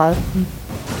Blick halten,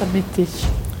 damit ich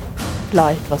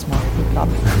gleich was machen kann.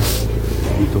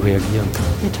 Wie du reagieren.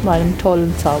 Mit meinem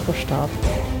tollen Zauberstab.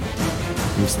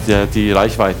 Du musst ja die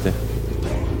Reichweite.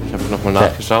 Ich habe nochmal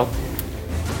nachgeschaut.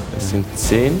 Es sind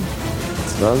 10,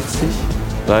 20,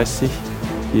 30,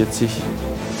 40.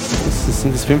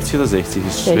 Sind es 50 oder 60?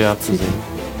 Ist schwer 60. zu sehen.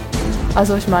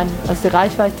 Also ich meine, also die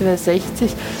Reichweite wäre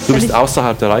 60. Du Wenn bist ich,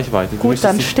 außerhalb der Reichweite. Du gut, müsstest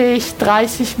dann dich- stehe ich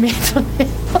 30 Meter näher.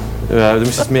 Ja, du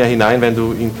müsstest mehr hinein, wenn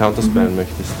du ihn counterspellen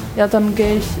möchtest. Ja, dann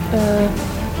gehe ich.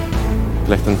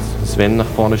 Vielleicht dann Sven nach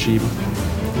vorne schieben.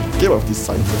 Geh mal auf die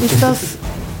Seite.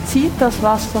 Zieht das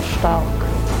Wasser stark?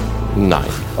 Nein.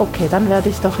 Okay, dann werde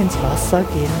ich doch ins Wasser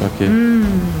gehen. Okay.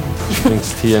 Du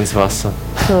springst hier ins Wasser.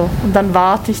 So, und dann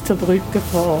warte ich zur Brücke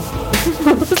vor.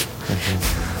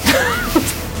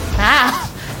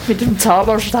 mit dem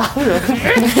Zauberstab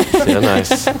Sehr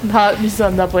nice. und halt mich so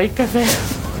an der Brücke fest.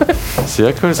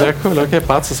 Sehr cool, sehr cool. Okay,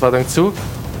 Patz, das war dein Zug.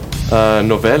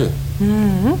 Novelle.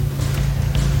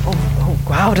 Oh,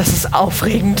 wow, das ist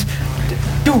aufregend.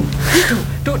 Du,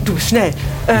 schnell.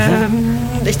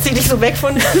 Ich zieh dich so weg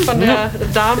von der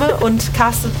Dame und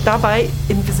caste dabei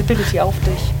Invisibility auf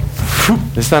dich.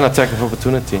 Das ist ein Attack of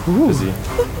Opportunity für sie.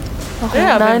 Ach,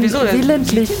 Ja, aber nein, wieso?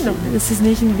 willentlich. Es ist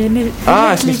nicht ein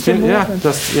willentlicher Ist nicht viel. Ja,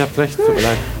 ihr habt recht, tut mir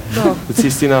leid. Du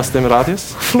ziehst ihn aus dem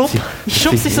Radius. Flupp. Ich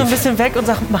schubst dich so ein bisschen weg und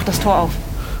sag, mach das Tor auf.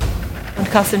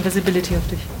 Und caste Invisibility auf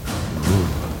dich.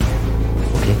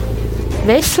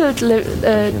 Wechselt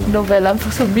Novelle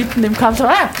einfach so mitten im Kampf. So,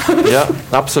 Ja,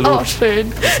 absolut. oh,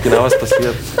 schön. Das ist genau was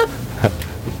passiert.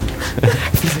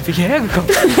 Wie sind wir hierher gekommen?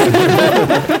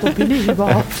 Wo bin ich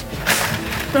überhaupt?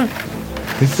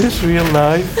 Is this real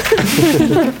life?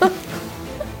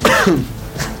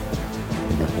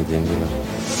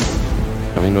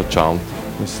 Kann ich nur charmt.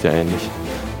 Das ist ja ähnlich.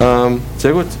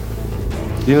 Sehr gut.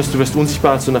 Linus, du wirst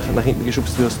unsichtbar, als du nach hinten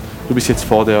geschubst wirst. Du bist jetzt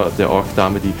vor der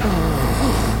Ork-Dame, die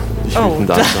dich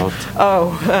wütend anschaut.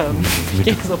 Ich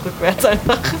gehe so rückwärts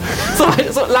einfach. So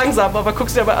langsam, aber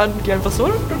guckst dir aber an, geh einfach so.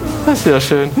 Das ist ja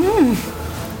schön.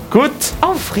 Gut.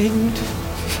 Aufregend.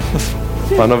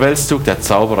 Bei Novels Zug, der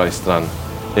Zauberer ist dran.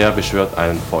 Er beschwört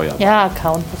einen Feuer. Ja,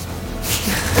 Count.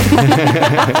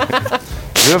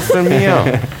 Würfel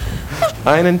mir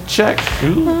einen Check.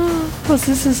 Was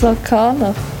ist es,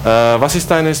 Arcana? Was ist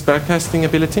deine Spellcasting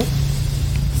Ability?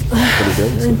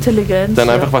 Intelligenz. Dann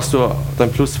einfach, was du, dein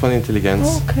Plus von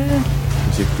Intelligenz. Okay.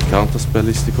 Muss ich die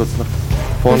Counterspell-Liste kurz nach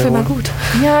vorne Würfel mal holen? gut.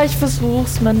 Ja, ich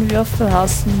versuch's. Meine Würfel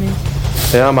hassen mich.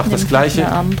 Ja, mach das Nimm gleiche.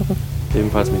 eine andere.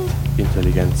 Ebenfalls mit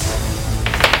Intelligenz.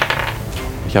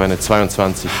 Ich habe eine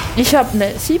 22. Ich habe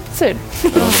eine 17.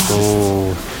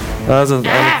 So. Also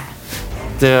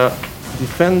der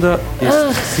Defender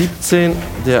ist 17,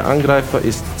 der Angreifer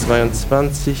ist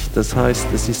 22. Das heißt,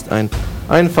 es ist ein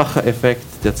einfacher Effekt.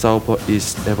 Der Zauber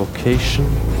ist Evocation.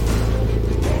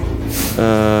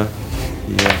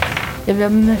 Ja, wir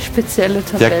haben eine spezielle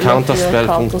Tabelle. Der Counterspell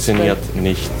für funktioniert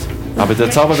nicht. Aber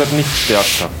der Zauber wird nicht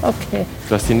stärker. Okay.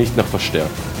 Du hast ihn nicht noch verstärkt.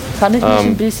 Kann ich mich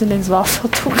ein bisschen ins Wasser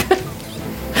tucken?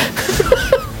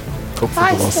 Kopf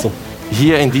über Wasser.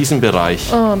 Hier in diesem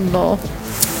Bereich Oh no.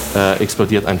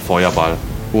 explodiert ein Feuerball.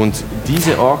 Und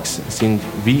diese Orks sind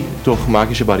wie durch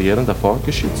magische Barrieren davor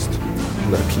geschützt.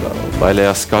 Na klar. Weil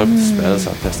er Sculpt Spells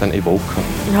hat. Er ist ein Evoker.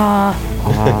 Ja.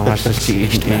 Das ist die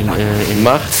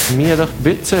Macht mir doch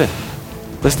bitte.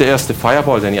 Das ist der erste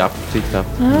Fireball, den ihr abgekriegt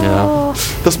habt. Ja.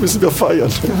 Das müssen wir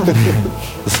feiern.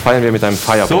 Das feiern wir mit einem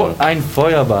Fireball. So ein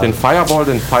Feuerball. Den Fireball,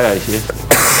 den feiere ich jetzt.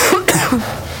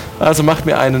 Also macht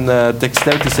mir einen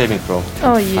Dexterity Saving Throw.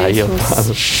 Oh Jesus.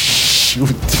 Also, Shoot.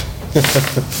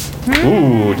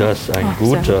 das ist ein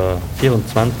guter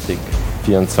 24.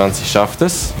 24 schafft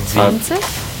es. 20?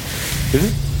 Bitte?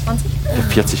 20? Ich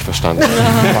habe 40 verstanden.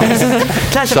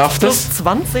 Klar, ich Schafft hab es? plus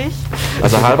 20.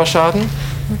 Also halber Schaden.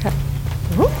 Okay.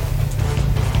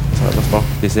 Was braucht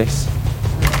D6?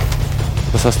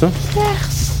 Was hast du?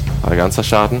 6. Ganzer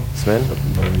Schaden, Sven?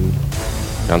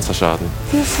 Ganzer Schaden.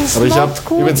 Aber ich habe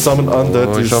übrigens Summon Undead,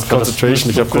 Oh, ich dieses hoffe, das Concentration,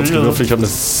 ist ich habe kurz früher. gewürfelt, ich habe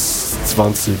eine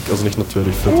 20, also nicht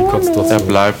natürlich für die Er Konzentration.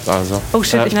 bleibt also. Oh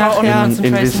shit, ich brauche auch eine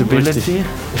Concentration. Invisibility.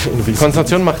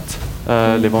 Konzentration macht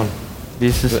Levon.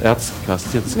 Dieses Er hat's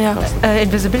kastiert. Ja.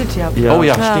 Invisibility haben. ja. Oh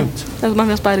ja, Ja. stimmt. Also machen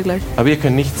wir das beide gleich. Aber ihr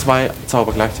könnt nicht zwei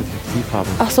Zauber gleichzeitig aktiv haben.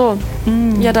 Ach so.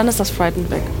 Ja, dann ist das Frightened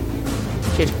weg.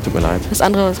 Tut mir leid. Das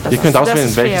andere ist besser. Ihr könnt auswählen,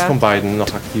 ist welches fair. von beiden noch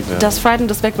aktiv wäre. Das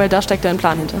Frightened ist weg, weil da steckt ein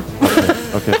Plan hinter.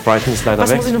 Okay, Frighten ist leider Was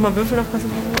weg. muss ich nochmal würfeln auf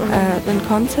Konzentration? Ein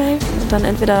Con-Save und dann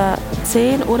entweder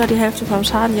 10 oder die Hälfte vom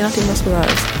Schaden, je nachdem, was höher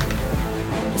ist.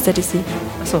 Ist der DC.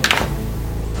 Achso.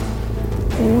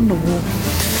 Oh no.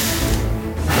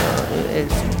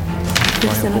 Du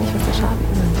weißt ja noch nicht, was der Schaden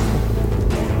ist.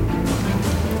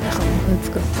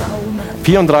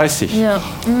 34. Ja.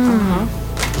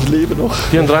 Ich lebe noch.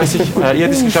 34. Ihr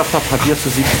das geschafft habt, hat ihr zu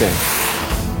 17.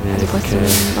 Also du brauchst eine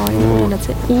 9 oder eine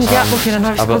 10. Ja, okay, dann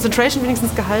habe ich Aber- Concentration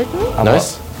wenigstens gehalten. Aber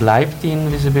Nice. bleibt die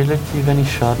Invisibility, wenn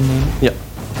ich Schaden nehme?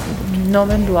 Nur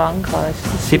wenn du angreifst.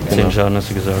 17 Genau. Schaden hast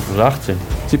du gesagt, oder 18.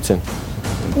 17.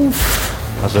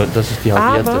 Also das ist die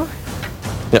halbierte. Aber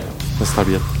Ja, das ist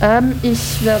halbiert.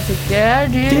 Ich werde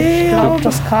gerne. Ich glaube,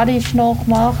 das kann ich noch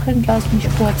machen. Lass mich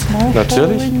kurz nachschauen.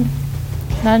 Natürlich.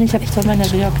 Nein, ich habe zwar meine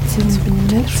Reaktion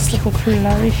benutzt, aber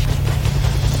vielleicht.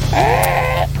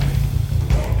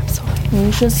 Wo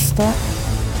ist es da?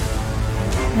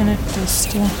 Ja, nicht das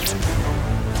da.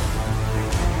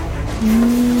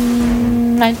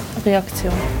 Nein,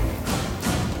 Reaktion.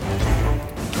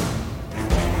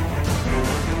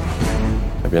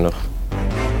 wir noch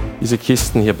diese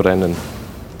Kisten hier brennen.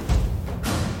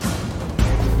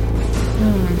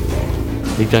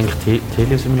 Liegt eigentlich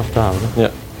Telius immer noch da, oder? Ja.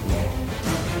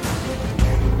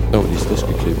 Oh, die ist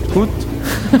durchgeklebt. Gut.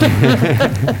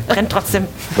 Brennt trotzdem.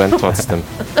 Brennt trotzdem.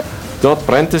 Dort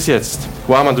brennt es jetzt.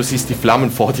 Guaman, du siehst die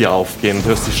Flammen vor dir aufgehen und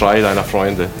hörst die Schreie deiner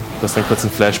Freunde. Du hast einen kurzen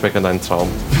Flashback an deinen Traum.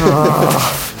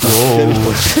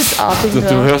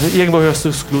 Irgendwo hörst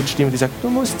du Skluts Stimme, die sagt, du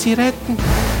musst sie retten.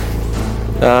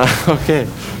 Okay.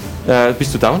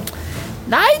 Bist du down?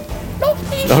 Nein, noch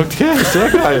nicht. Okay, sehr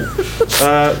geil.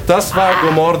 Das war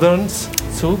Gomordons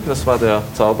Zug, das war der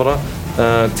Zauberer.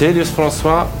 Telius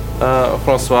François.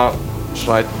 François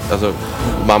schreit, also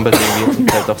mumble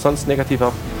irgendwie, hält auch sonst negativ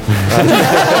ab.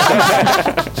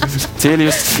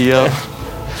 Telius hier.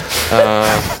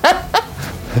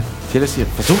 Telius hier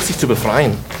versucht sich zu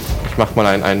befreien. Ich mach mal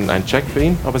einen Check für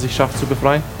ihn, ob er sich schafft zu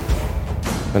befreien.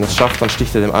 Wenn er es schafft, dann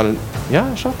sticht er dem anderen. Ja,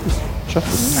 er schafft es.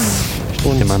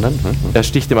 Und dem anderen? Er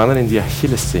sticht dem anderen in die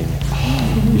Achillessehne.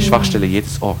 Die Schwachstelle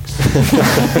jedes Orks.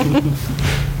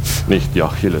 Nicht die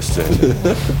Achillessehne.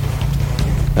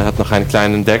 Er hat noch einen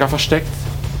kleinen Dagger versteckt.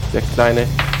 Der kleine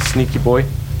Sneaky Boy.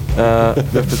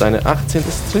 Würfelt eine 18,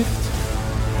 das trifft.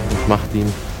 Und macht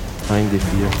ihm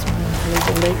 1d4.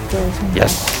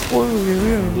 Yes.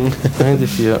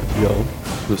 1d4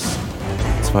 plus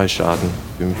 2 Schaden.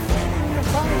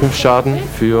 5 Schaden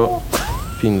für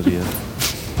Finir.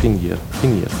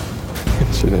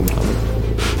 Schöner Name.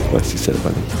 Weiß ich selber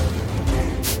nicht.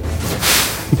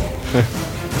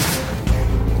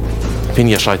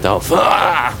 Finir schreit auf.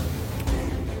 Ah!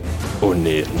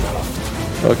 Unehrenhaft.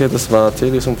 Okay, das war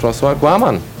Telius und François.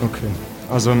 Guaman. Okay.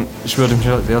 Also ich würde mich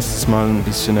als erstes mal ein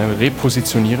bisschen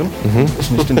repositionieren, dass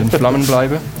ich nicht in den Flammen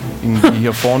bleibe, irgendwie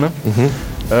hier vorne.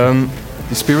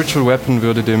 Die Spiritual Weapon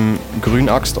würde dem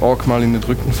Grünaxt-Ork mal in den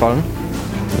Rücken fallen.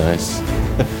 Nice.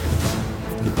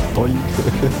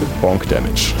 Bonk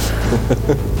Damage.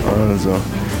 Also,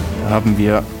 da haben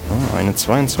wir eine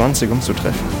 22, um zu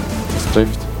treffen. Das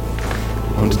trifft.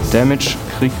 Und Damage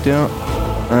kriegt er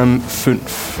 5.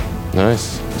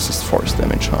 Nice. Das ist Force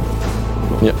Damage.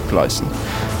 Ja. Gleißen.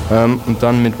 Und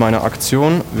dann mit meiner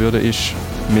Aktion würde ich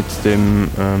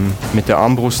mit der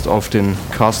Armbrust auf den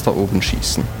Caster oben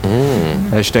schießen.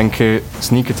 Ich denke,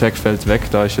 Sneak Attack fällt weg,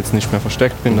 da ich jetzt nicht mehr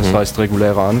versteckt bin. Das heißt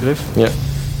regulärer Angriff. Ja.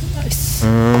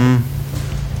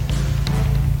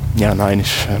 Ja, nein,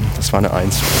 das war eine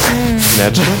 1.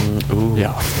 Nett.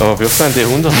 Ja. Aber wirft ein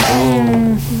D100.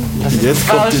 Jetzt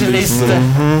kommt die Liste.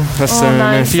 Das ist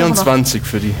eine 24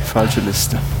 für die falsche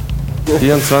Liste.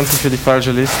 24 für die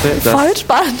falsche Liste. Voll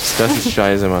spannend. Das ist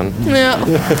scheiße, Mann. Ja.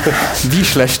 Wie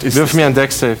schlecht ist Wirf das? mir ein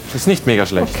Dex-Save. Das ist nicht mega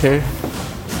schlecht. Okay.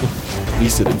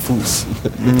 Riechst du den Fuß?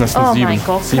 Das sind Oh 7. mein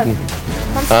Gott. 7.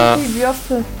 Kannst du die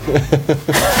Würfel?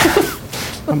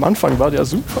 Am Anfang war der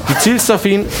super. Du zielst auf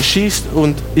ihn, schießt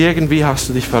und irgendwie hast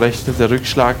du dich verrechnet. Der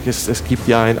Rückschlag, es gibt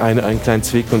ja einen kleinen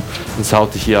Zwick und es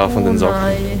haut dich hier von den Socken.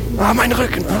 Nein. Ah, mein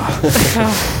Rücken.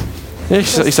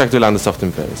 Ich sag, du landest auf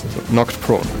dem Felsen. So. Knocked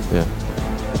prone. Ja.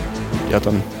 Ja,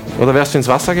 dann, Oder wärst du ins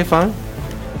Wasser gefallen?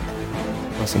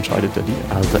 was entscheidet der Diener?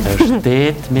 Also er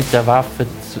steht mit der Waffe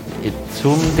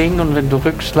zum Ding und wenn du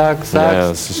Rückschlag sagst... Ja,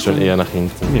 das ist schon eher nach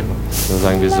hinten. Ja. Dann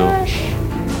sagen wir so.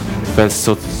 Du fällst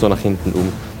so nach hinten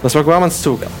um. Das war Guamans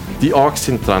Zug. Die Orks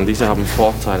sind dran. Diese haben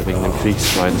Vorteil wegen dem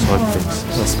Kriegsschrei des Häuptlings.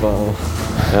 Das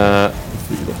war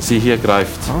Sie hier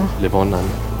greift Levon an.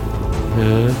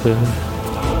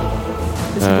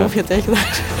 Bisschen doof jetzt, ehrlich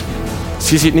gesagt.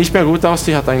 Sie sieht nicht mehr gut aus.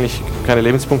 Sie hat eigentlich keine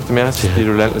Lebenspunkte mehr. Es ist die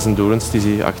Relentless Endurance, die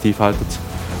sie aktiv haltet.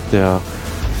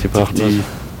 Sie braucht Die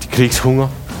Kriegshunger.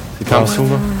 Die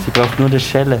Kampfhunger. Sie braucht nur die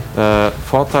Schelle.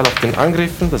 Vorteil auf den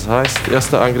Angriffen. Das heißt,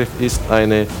 erster Angriff ist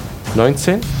eine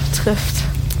 19. Trifft.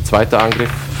 Zweiter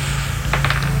Angriff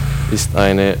ist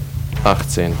eine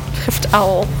 18. Trifft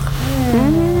auch.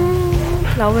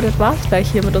 Ich glaube, das war's gleich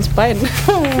hier mit uns beiden.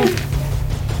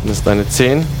 Das ist eine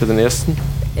 10 für den ersten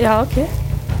Ja, okay.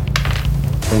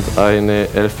 und eine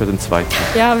 11 für den zweiten.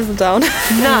 Ja, wir sind down. Nein.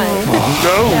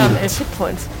 Oh. Wir haben 11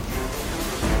 Hitpoints.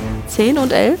 10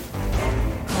 und 11?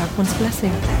 Darkmoon's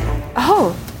Blessing.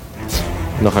 Oh.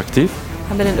 Noch aktiv?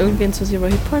 Haben wir denn irgendwen zu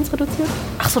 0 Hitpoints reduziert?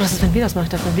 Ach so, das ist, wenn wir das machen.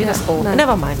 Ich dachte, wenn wir das... Oh, nein.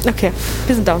 nevermind. Okay,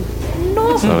 wir sind down.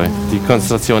 Sorry. Die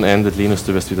Konzentration endet. Linus,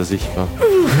 du wirst wieder sichtbar.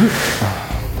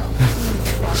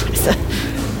 Scheiße.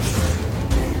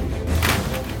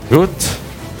 Gut,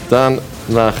 dann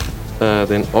nach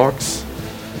den Orks.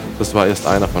 Das war erst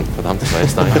einer von... Verdammt, das war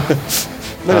erst einer.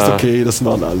 Nein, ist okay, das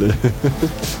waren alle.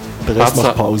 Der Rest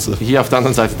macht Pause. Hier auf der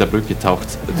anderen Seite der Brücke taucht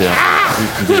der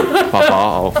wütende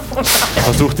Barbar auf. Er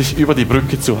versucht dich über die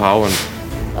Brücke zu hauen.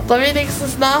 Hat er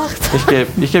wenigstens Nachteil?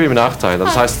 Ich gebe ihm Nachteil.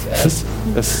 Das heißt,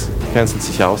 es cancelt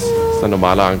sich aus. Das ist ein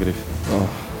normaler Angriff.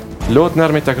 Lotner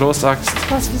mit der Großaxt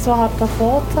Wieso hat er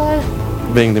Vorteil?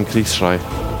 wegen dem Kriegsschrei.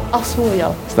 Ach so, ja.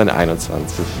 Das ist eine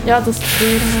 21. Ja, das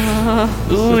geht.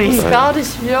 Ich muss gar nicht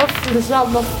würfeln, ich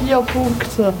habe noch 4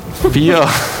 Punkte. 4.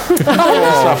 Ich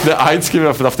habe eine 1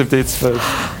 gewürfelt auf dem D12.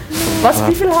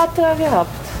 Wie viel hat er gehabt?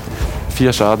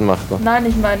 4 Schaden macht er. Nein,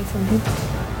 ich meine von Hit.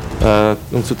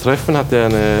 Um zu treffen hat er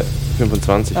eine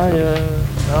 25. Ja.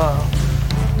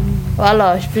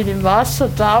 Voilà, ich bin im Wasser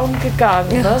down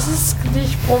gegangen. Das ist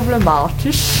nicht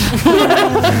problematisch.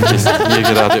 Ist hier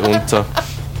gerade unter.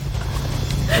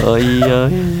 Okay.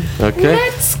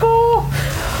 Let's go!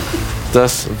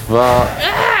 Das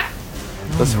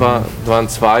waren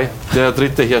 2. Der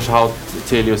dritte hier schaut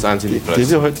Telius eins in die Gehen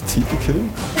Fresse. wir heute Titel killen?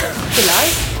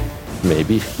 Vielleicht.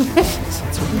 Maybe.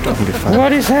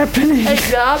 What is happening?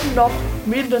 Wir haben noch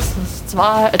mindestens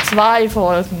 2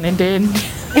 Folgen, in denen...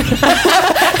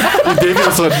 Indem wir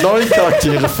unsere neuen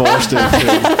Charaktere vorstellen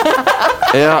können.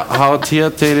 Er haut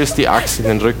hier Telius die Axt in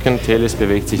den Rücken. Telius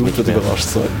bewegt sich nicht Wird mehr. überrascht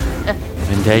sein.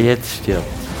 Wenn der jetzt stirbt,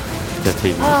 der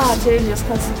Telius. Telius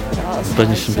kannst du nicht mehr aus.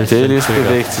 Bin ich ein bisschen Telius zöger.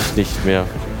 bewegt sich nicht mehr.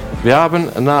 Wir haben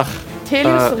nach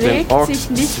Telius den regt Orks sich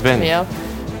nicht Sven. mehr.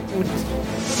 Gut.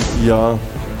 Ja,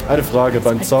 eine Frage.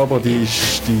 Beim Zauber, die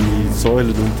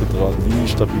Säulen unten dran, wie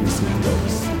stabil sind die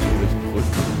aus?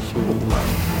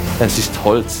 Es ist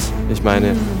Holz. Ich meine.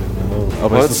 Genau.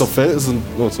 Aber Holz. ist das so fest? Ist ein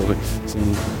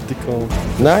dicker.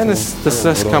 Nein, das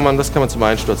kann man zum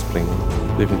Einsturz bringen.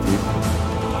 Definitiv.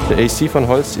 Der AC von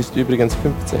Holz ist übrigens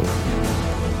 15.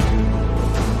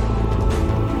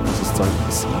 Das ist ein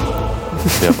bisschen.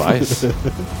 Wer weiß.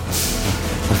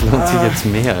 Das lohnt sich jetzt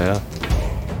mehr, ja.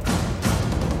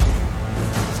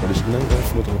 Soll ich ihn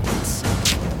angreifen oder was?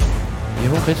 Wie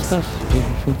hoch ist das? Wie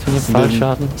funktioniert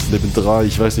Fallschaden? Das Leben 3.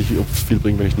 Ich weiß nicht, ob es viel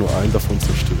bringt, wenn ich nur einen davon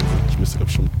zerstöre. Ich müsste, glaube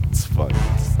ich, schon 2. Also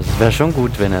es wäre schon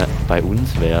gut, wenn er bei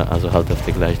uns wäre, also halt auf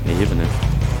der gleichen Ebene.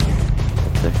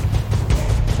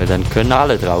 Weil dann können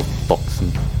alle drauf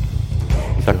boxen.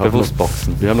 Ich sag bewusst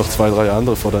boxen. Wir haben noch 2, 3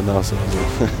 andere vor der Nase. Also.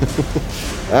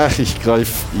 Ach, ich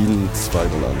greife ihn zweimal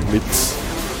an.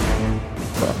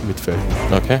 Mit Fäden.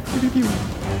 Okay.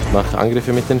 Mach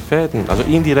Angriffe mit den Fäden. Also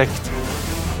indirekt.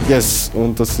 Yes,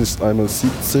 und das ist einmal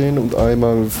 17 und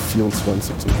einmal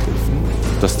 24 zu treffen.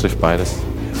 Das trifft beides.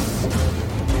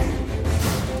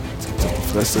 Jetzt gibt's auf die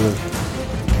Fresse.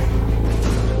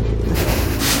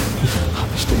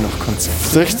 Ich stehe noch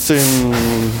konzentriert. 16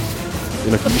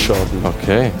 Energieschaden.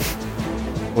 Okay.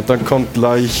 Und dann kommt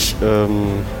gleich der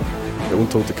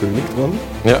untote König dran.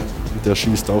 Ja. Und der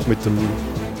schießt auch mit einem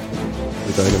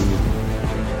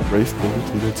Bravebolt,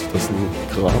 wie nennt sich das, ein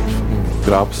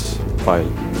Grabspfeil.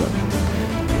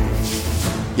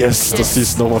 Yes, das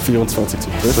ist nochmal 24 zu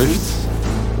treffen. Trifft.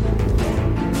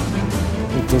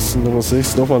 Und das sind Nummer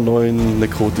 6, nochmal 9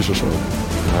 nekrotischer Schaden.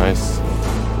 Nice.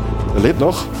 Er lebt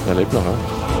noch. Er lebt noch, ja?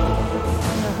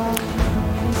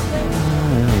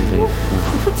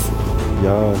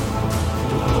 Ja.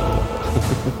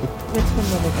 Jetzt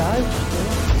können wir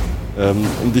egal.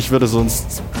 Und ich würde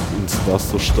sonst ins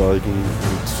Wasser steigen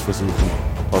und versuchen,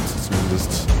 Patze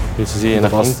zumindest. Willst du sie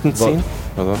nach hinten ziehen?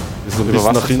 Oder? So ein Über bisschen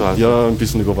Wasser nach zu hinten, halten? ja, ein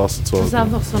bisschen über Wasser zu Das ist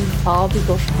halten. einfach so ein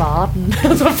farbiger Schwaden.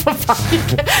 So ein Verfall.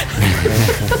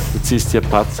 Du ziehst dir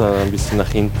Patzer ein bisschen nach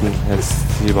hinten, hältst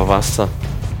sie über Wasser.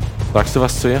 Sagst du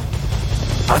was zu ihr?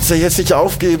 Patze, jetzt nicht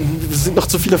aufgeben, wir sind noch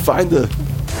zu viele Feinde.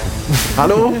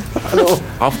 Hallo? Hallo?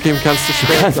 Aufgeben kannst du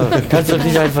später. Kannst du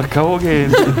nicht einfach K.O.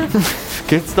 gehen?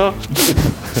 Geht's doch?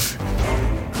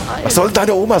 Was soll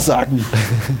deine Oma sagen?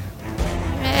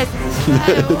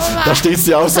 Da steht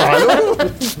sie auch so, hallo?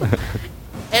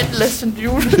 Endless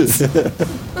Endurance.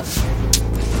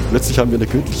 Plötzlich haben wir eine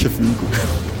göttliche Fügung.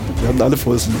 Wir haben alle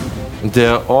voll Lieb. Und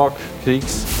der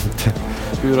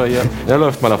Ork-Kriegsführer hier, der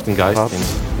läuft mal auf den Geist hin.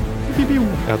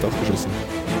 Er hat abgeschossen.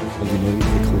 Und die neuen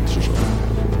nekrotische Schaden.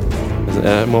 Also,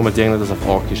 er murmelt irgendwas auf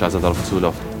Orkisch, als er darauf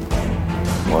zuläuft.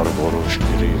 Kann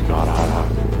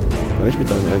ich mit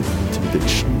einer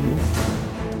Intimidation?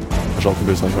 Er schaut ein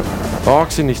böse an.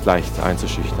 Orks sind nicht leicht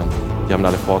einzuschüchtern. Die haben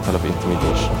alle Vorteile auf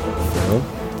Intimidation. Ja.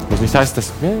 Muss nicht heißen,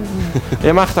 dass...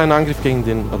 Er macht einen Angriff gegen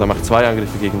den... Oder macht 2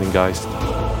 Angriffe gegen den Geist.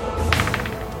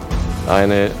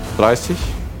 Eine 30.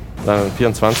 Nein,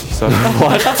 24, sorry.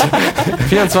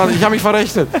 24, ich habe mich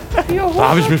verrechnet. Da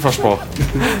habe ich mich versprochen.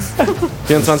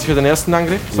 24 für den ersten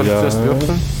Angriff. Soll ich Ja. zuerst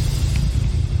würfeln?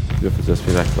 Würfel das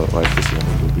vielleicht, reicht das hier.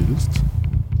 Wenn du willst.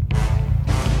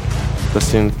 Das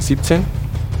sind 17.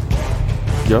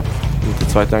 Ja, Und der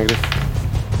zweite Angriff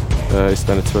ist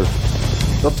eine 12.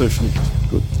 das trifft nicht.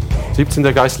 Gut. 17,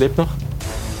 der Geist lebt noch.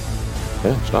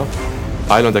 Okay, stark.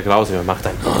 Eilon der Grausame macht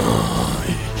ein...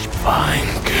 Ich war ein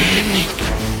König.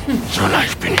 So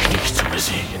leicht bin ich nicht zu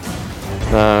besiegen.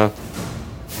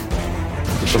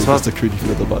 Das war der König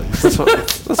wieder dabei.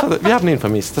 Wir haben ihn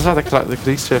vermisst. Das war der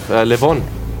Kriegschef Levon.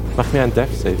 Mach mir einen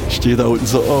Death Save. Steht da unten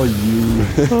so, oh you.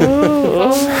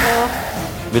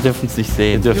 Wir dürfen es nicht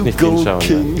sehen. Wir dürfen nicht hinschauen.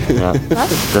 King. Ja.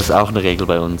 Das ist auch eine Regel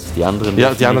bei uns. Die anderen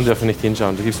Ja, die anderen dürfen nicht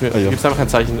hinschauen. Du gibst mir gibst einfach ein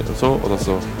Zeichen so oder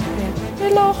so. Wir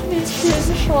lachen nicht, hier ist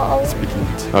es schon aus.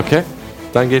 Okay,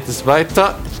 dann geht es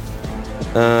weiter.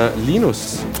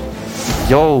 Linus.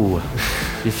 Yo,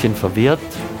 bisschen verwirrt.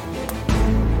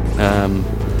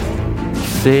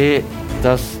 Ich sehe,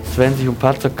 dass Sven sich um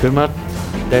Patzer kümmert.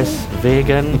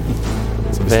 Deswegen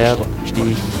werde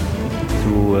ich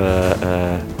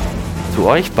zu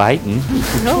euch beiden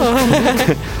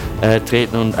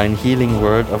treten und ein Healing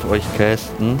Word auf euch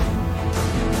casten.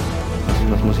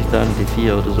 Was muss ich da? Ein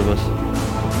D4 oder sowas?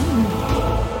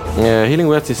 Healing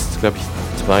Words ist, glaube ich,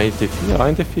 2d4,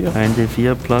 1d4.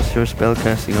 1d4 plus your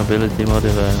spellcasting ability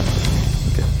modifier.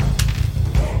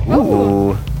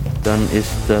 Okay. Dann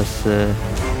ist das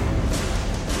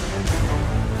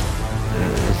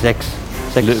 6.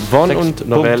 Von 6 und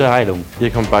Novell. Punkte Heilung.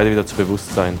 Ihr kommt beide wieder zu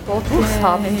Bewusstsein.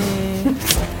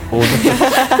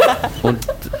 Und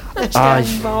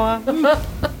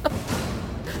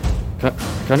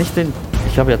kann ich den...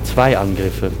 Ich habe ja 2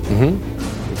 Angriffe.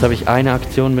 Jetzt habe ich eine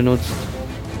Aktion benutzt.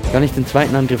 Kann ich den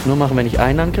zweiten Angriff nur machen, wenn ich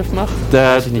einen Angriff mache?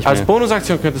 Als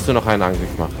Bonusaktion könntest du noch einen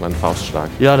Angriff machen, einen Faustschlag.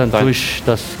 Ja, dann tue ich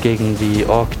das gegen die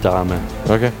Ork-Dame.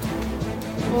 Okay.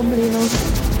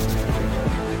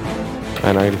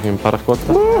 Ein Angriff mit dem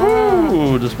Paraquotta.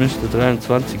 Das müsste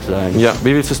 23 sein. Ja,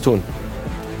 wie willst du es tun?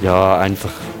 Ja,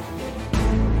 einfach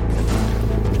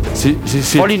Sie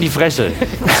voll in die Fresse.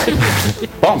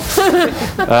 Bom.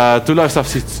 Du läufst auf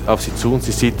sie zu und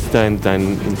sie sieht dein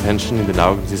Intention in den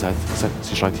Augen. Sie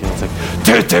schreit hier und sagt,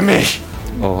 töte mich!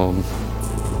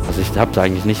 Also ich hab's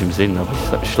eigentlich nicht im Sinn, aber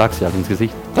ich schlag sie halt ins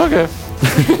Gesicht. Okay.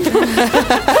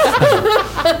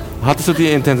 Hattest du die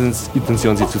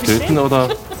Intention, sie zu töten oder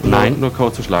Nein. nur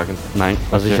Code zu schlagen? Nein,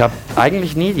 also Okay. ich habe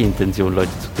eigentlich nie die Intention, Leute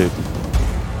zu töten.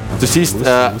 Du siehst,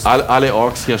 alle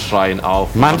Orks hier schreien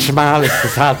auf. Manchmal ist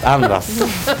es halt anders.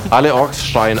 Alle Orks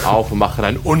schreien auf und machen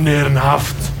ein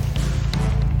Unehrenhaft.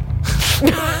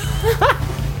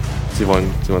 Sie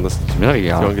wollen das. Ja,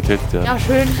 Sie wollen getötet werden. Ja,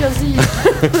 schön für Sie.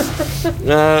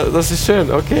 Das ist schön,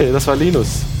 okay, das war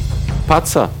Linus.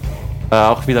 Patzer.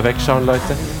 Auch wieder wegschauen, Leute.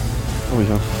 Oh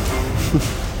ja.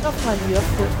 Noch mal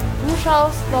Würfel. Du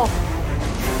schaust noch.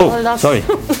 Oh, Soll das- sorry.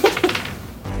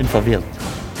 Bin verwirrt.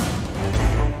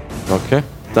 Okay,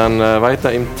 dann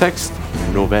weiter im Text.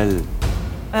 Novell.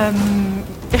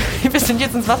 Wir sind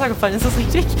jetzt ins Wasser gefallen, ist das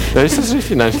richtig? Ja, ist das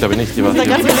richtig? Nein, ich glaube nicht. Die war Da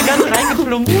ganz elegant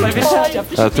reingeplumpt, weil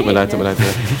wir tut mir leid.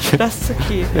 Das ist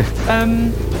okay.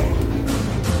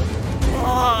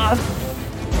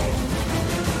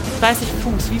 30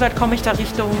 Fuß. Wie weit komme ich da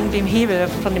Richtung dem Hebel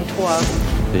von dem Tor?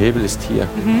 Der Hebel ist hier.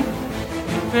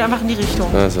 Ich will einfach in die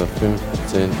Richtung. Also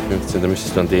 15, da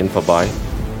müsstest du an denen vorbei.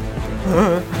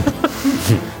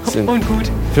 Sind Und gut.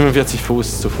 45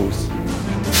 Fuß zu Fuß.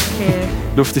 Okay.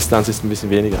 Luftdistanz ist ein bisschen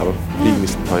weniger, aber Fliegen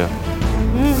ist teuer.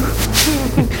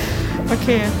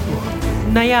 Okay.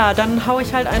 Naja, dann hau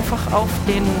ich halt einfach auf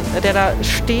den, der da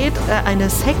steht, eine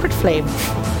Sacred Flame.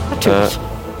 Natürlich.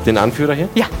 Den Anführer hier?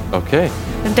 Ja. Okay.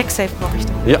 Ein Deck-Save brauche ich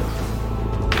dann. Ja.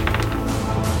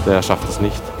 Der schafft es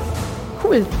nicht.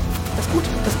 Cool. Das ist gut,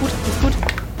 das ist gut, das ist gut.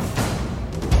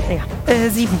 Naja,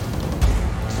 7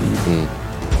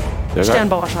 Ja,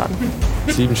 Sternbauerschaden.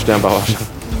 7 Sternbauer.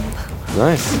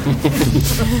 Nice.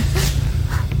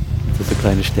 So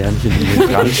kleine Sternchen, die hier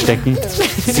dran stecken. Das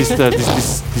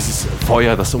ist dieses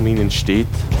Feuer, das um ihn entsteht.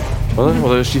 Oder?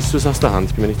 Oder schießt du es aus der Hand?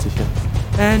 Ich bin mir nicht sicher.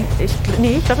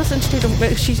 Ich glaube, das entsteht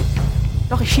ich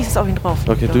schieße es auf ihn drauf.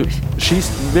 Okay, du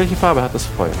schießt. Welche Farbe hat das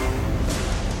Feuer?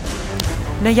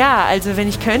 Naja, also wenn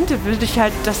ich könnte, würde ich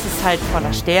halt, das ist halt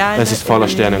voller Sterne. Es ist voller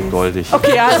Sterne und goldig.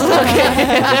 Okay, also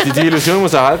okay. Die Illusion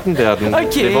muss erhalten werden.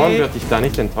 Okay. Devon wird dich da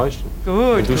nicht enttäuschen.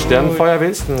 Gut. Wenn du Sternenfeuer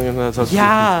willst, dann sollst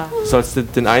Ja. du sollst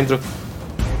den Eindruck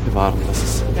bewahren. Das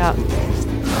ist, Ja.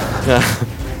 ja.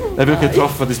 Er wird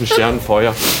getroffen von diesem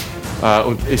Sternenfeuer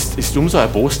und ist umso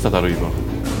erboster darüber.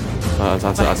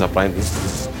 Als er brennt.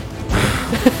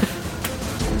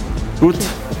 Gut,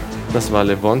 das war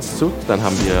Levons Zug. Dann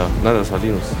haben wir. Nein, das war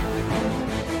Linus.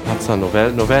 Patzer,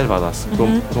 Novell war das.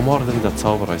 Gomorden, der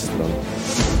Zauberer ist dran.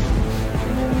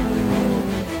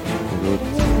 Gut.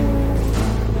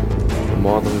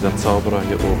 Gomorden, der Zauberer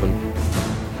hier oben.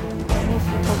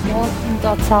 Morgen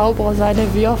der Zauberer,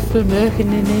 seine Würfel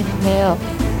mögen ihn nicht mehr.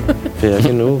 Fair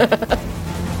genug.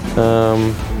 Er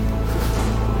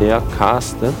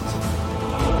castet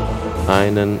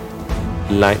einen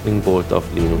Lightning Bolt auf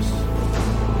Linus.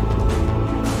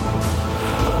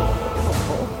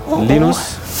 Linus,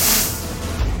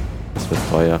 das wird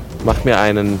teuer. Mach mir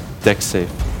einen Deck Save.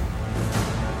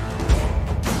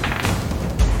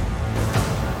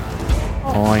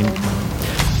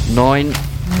 9. 9.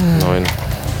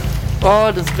 Oh,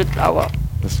 das wird Aua.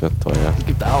 Das wird teuer. Das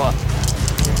gibt Aua.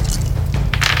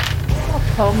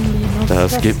 Komm, Linus.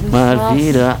 Das gibt ist mal was.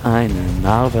 wieder eine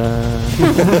Narbe.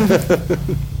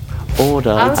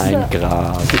 Oder Außer- ein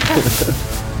Grab.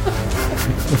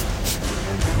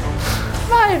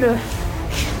 Meine.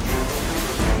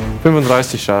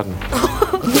 35 Schaden.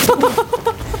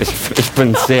 Ich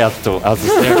bin sehr tot, also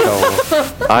sehr K.O.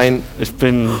 Ich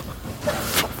bin...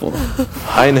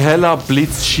 Ein heller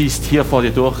Blitz schießt hier vor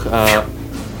dir durch.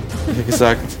 Wie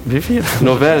gesagt, Wie viel?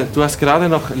 Novell, du hast gerade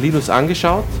noch Linus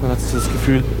angeschaut und hast das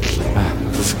Gefühl,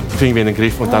 das kriegen wir in den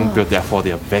Griff und dann wird er vor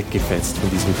dir weggefetzt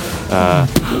von diesem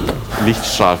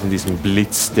Lichtstrahl, von diesem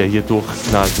Blitz, der hier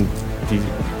durchknallt und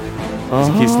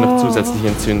diese Kiste noch zusätzlich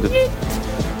entzündet.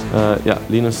 Ja,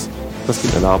 Linus, das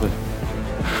gibt eine Narbe.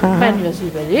 Wenn wir es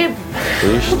überleben.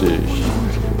 Richtig.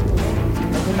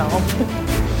 Genau.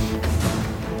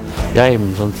 Ja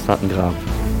eben, sonst hat ein Grab.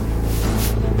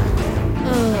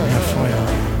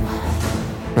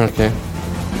 Okay.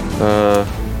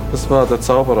 Das war der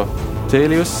Zauberer.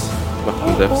 Telius macht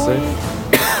einen Death Save.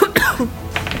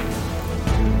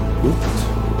 Gut.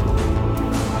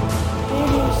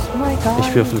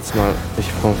 Ich würfel jetzt mal.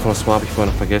 Von François habe ich vorher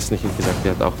noch vergessen. Ich habe gesagt,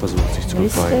 der hat auch versucht, sich zu Wo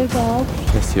ist der befreien. überhaupt?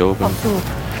 Er ist hier oben. Ach so.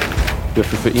 Ich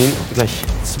würfel für ihn gleich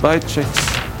 2 Checks.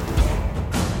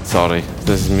 Sorry,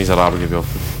 das ist miserabel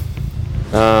gewürfelt.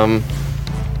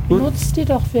 Gut. Nutzt die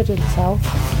doch für den Zauber.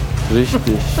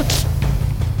 Richtig.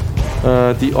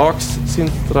 Die Orks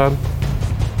sind dran.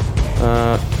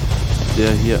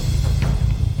 Der hier.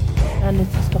 Dann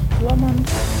ist es doch Turmann.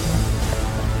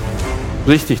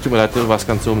 Richtig, tut mir leid, du warst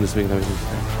ganz oben, deswegen habe ich nicht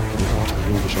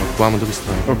hingeschaut. Guaman, du bist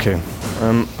dran. Okay.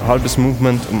 Halbes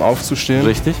Movement, um aufzustehen.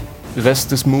 Richtig?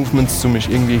 Rest des Movements, um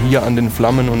mich irgendwie hier an den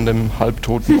Flammen und dem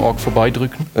halbtoten Ork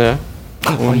vorbeidrücken. Ja.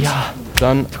 Und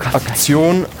dann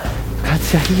Aktion. Du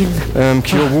kannst ja hin.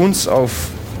 Cure Wounds auf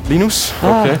Linus.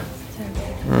 Okay.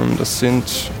 Das sind...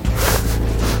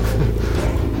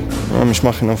 ich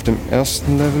mache ihn auf dem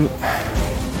ersten Level.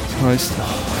 Das heißt...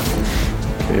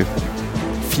 Okay.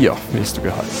 4 wirst du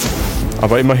geheilt.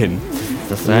 Aber immerhin.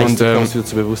 Das Und heißt, du kommst wieder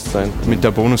zu Bewusstsein. Mit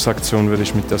der Bonusaktion würde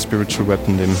ich mit der Spiritual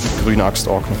Weapon, dem grünen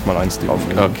Axt-Ork, nochmal 1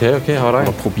 draufgeben. Okay, hau rein.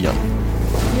 Mal probieren.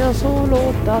 Ja,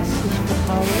 solo, das ich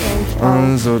vertraue euch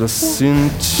auch. Also, das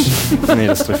sind... nee,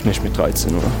 das trifft nicht mit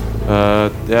 13, oder?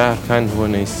 Der hat keinen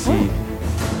hohen AC.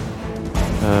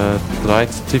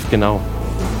 13 trifft genau.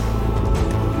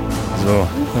 So,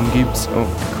 dann gibt's... Oh,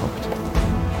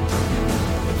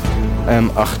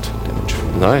 geguckt. 8 Damage.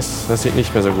 Nice, das sieht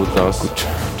nicht mehr so gut aus. Gut,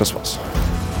 das war's.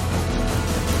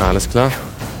 Alles klar.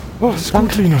 Oh, ist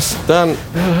gut, Linus. Dann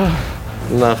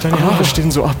nach, Deine Haare stehen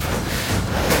so ab.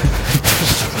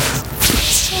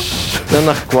 dann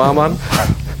nach Guaman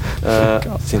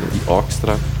sind die Orks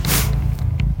dran.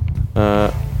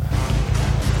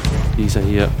 Dieser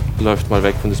hier läuft mal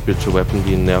weg von der Spiritual Weapon,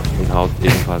 die ihn nervt und haut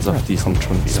ebenfalls auf diesen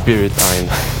Spirit ein.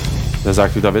 Der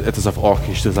sagt wieder etwas auf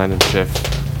Orkisch zu seinem Chef.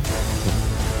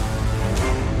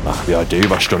 Ach ja, der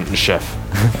Überstunden-Chef.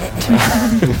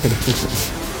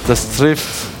 Das trifft.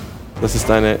 Das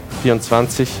ist eine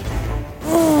 24.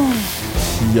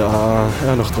 Ja,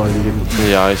 ja, noch 3 Leben.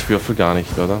 Ja, ich würfel gar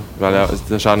nicht, oder? Weil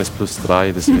der Schaden ist plus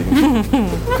 3, deswegen.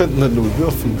 Wir könnten eine 0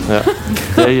 würfeln. Ja.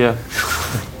 Der hier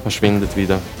verschwindet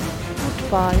wieder.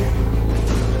 Goodbye.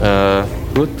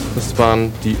 Gut, das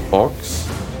waren die Orks.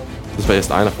 Das war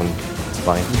erst einer von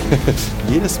 2.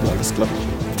 Jedes Mal das klappt.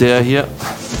 Der hier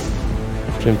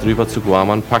schwimmt rüber zu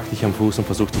Guaman, packt dich am Fuß und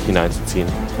versucht dich hineinzuziehen.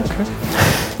 Okay.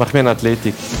 Mach mir eine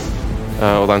Athletik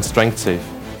oder ein Strength Save.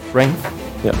 Strength?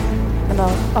 Ja.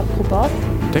 Genau, Akrobat.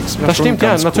 Dex wäre Das schon stimmt, ja,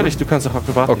 ganz natürlich, du kannst auch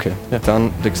Akrobatik. Cool. Okay, Ja.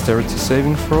 dann Dexterity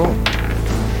Saving Throw.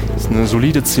 Das ist eine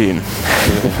solide 10.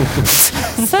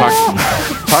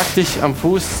 Pack dich am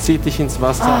Fuß, zieht dich ins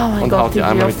Wasser Oh mein und Gott, haut dir die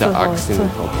einmal mit der Würfel Axt in den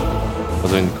heute. Kopf.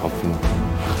 Also in den Kopf, in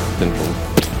den Punkt.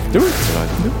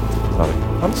 Sorry.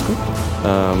 Alles gut.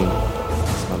 Das war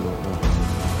nur,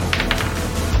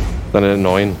 Dann eine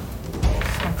 9.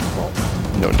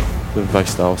 No. Du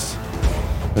weichst aus.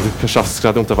 Du schaffst es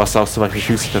gerade unter Wasser auszuweichen, du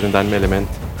fühlst dich gerade in deinem Element.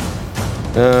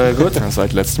 Gut.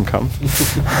 Seit letztem Kampf.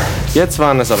 Jetzt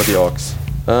waren es aber die Orks.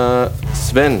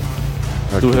 Sven,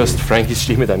 du hörst Frankies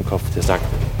Stimme in deinem Kopf, der sagt,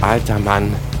 alter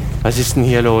Mann, was ist denn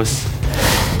hier los?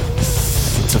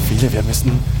 Es sind so viele, wir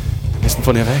müssen ist denn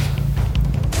von hier weg?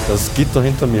 Das Gitter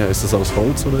hinter mir, ist das aus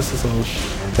Holz oder ist das aus...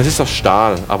 Es ist aus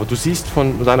Stahl, aber du siehst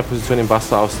von deiner Position im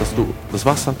Wasser aus, dass du das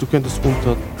Wasser, du könntest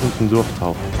unten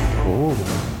durchtauchen. Oh.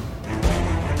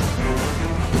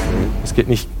 Es geht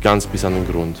nicht ganz bis an den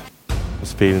Grund.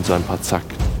 Es fehlen so ein paar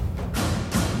Zacken.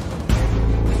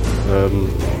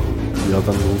 Ja,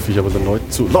 dann rufe ich aber den Leuten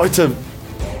zu. Leute,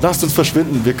 lasst uns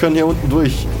verschwinden, wir können hier unten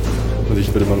durch. Und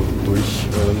ich würde mal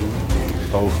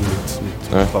tauchen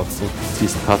mit Patzer.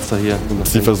 Siehst Patzer hier.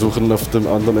 Sie versuchen auf dem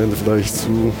anderen Ende vielleicht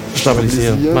zu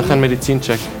stabilisieren. Mach einen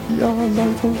Medizincheck. Ja,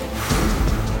 Leute.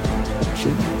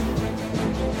 Schön.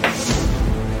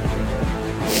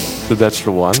 The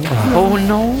Natural One. Oh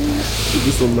no. Du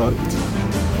bist so leid.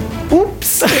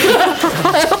 Ups.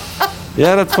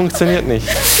 Ja, das funktioniert nicht.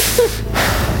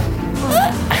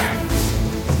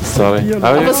 Sorry.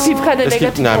 Aber es gibt keine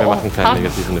negativen. Nein, wir machen keine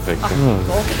negativen Effekte.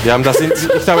 Wir haben das ich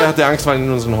glaube, er hatte Angst, weil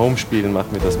in unseren Home-Spielen machen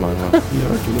wir das manchmal.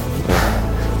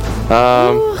 Ja,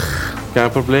 genau. Kein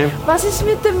Problem. Was ist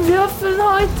mit dem Würfeln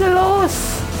heute los?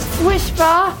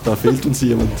 Furchtbar. Da fehlt uns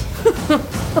jemand.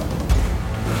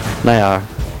 Naja,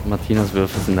 Martinas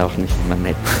Würfel sind auch nicht immer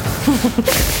nett.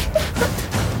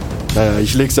 Naja,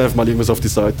 ich leg's einfach mal irgendwas auf die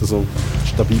Seite, so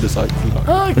stabile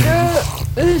Seitenlage. Okay,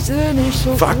 ich sehe nicht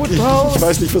so Fuck, gut aus. ich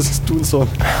weiß nicht, was ich tun soll.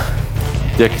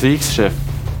 Der Kriegschef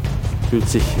fühlt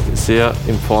sich sehr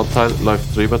im Vorteil,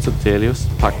 läuft rüber zu Telius,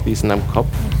 packt diesen am Kopf,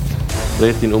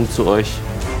 dreht ihn um zu euch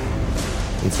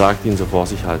und sagt ihn so vor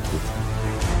sich haltend.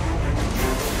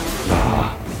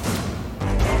 Ja.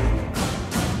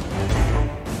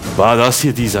 War das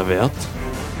hier dieser Wert?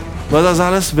 War das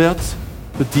alles wert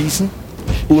für diesen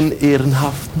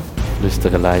Unehrenhaften?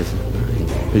 Flüstere leise.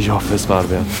 Ich hoffe, es war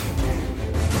wert.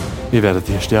 Ihr werdet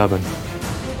hier sterben.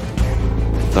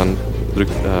 Dann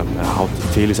haut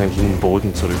Telius eigentlich in den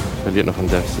Boden zurück. Verliert noch einen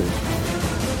Death Save.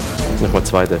 Nochmal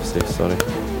 2 Death Saves, sorry.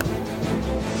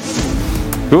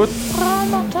 Gut.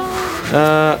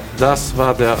 Das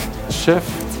war der Chef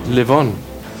Levon.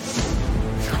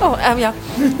 Oh, ja.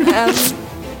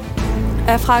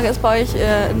 Frage ist bei euch,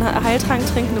 eine Heiltrank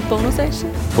trinken eine Bonus-Action?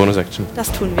 Bonus-Action.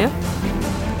 Das tun wir.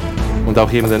 Und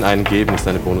auch jemandem einen geben ist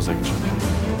eine Bonus-Action.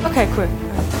 Okay, cool.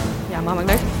 Ja, machen wir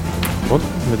gleich. Und?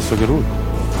 Wird es so geruht?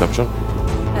 Ich glaube schon.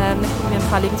 Dann gucken wir ein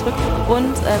paar Leben zurück.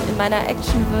 Und in meiner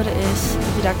Action würde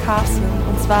ich wieder casten.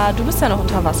 Und zwar, du bist ja noch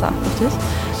unter Wasser, richtig?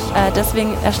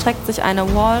 Deswegen erstreckt sich eine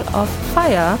Wall of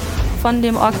Fire von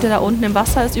dem Ork, der da unten im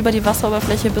Wasser ist, über die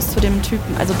Wasseroberfläche bis zu dem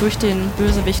Typen, also durch den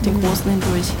Bösewicht, den Großen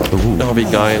hindurch. Oh, wie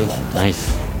geil. Nice.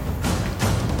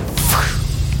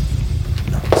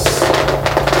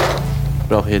 Ich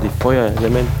brauche hier die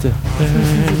Feuerelemente.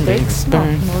 Dex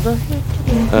machen, oder?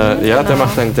 Ja, der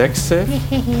macht einen Dex-Save.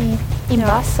 Im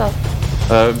Wasser.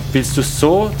 Willst du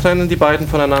so trennen, die beiden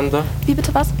voneinander? Wie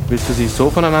bitte was? Willst du sie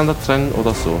so voneinander trennen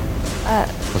oder so?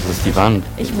 Was ist die Wand?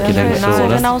 Ich Geht will so,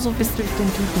 oder? genauso bis durch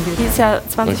den Typen. Die ist ja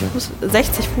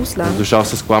 60 Fuß lang. Also du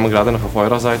schaust, dass Guam gerade noch auf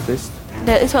eurer Seite ist.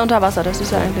 Der ist ja unter Wasser, das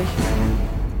ist ja eigentlich.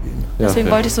 Ja, Deswegen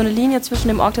okay. wollte ich so eine Linie zwischen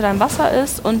dem Ork, der da im Wasser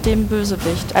ist, und dem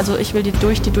Bösewicht. Also ich will die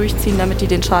durchziehen, damit die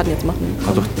den Schaden jetzt machen.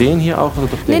 Ah, durch den hier auch oder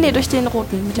durch den? Nee, durch den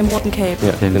roten, mit dem roten Cape.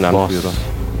 Ja, den Boss. Anführer.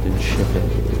 Den Chef.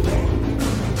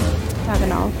 Ja,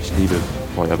 genau. Ich liebe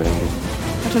Feuerbände.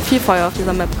 Hat schon viel Feuer auf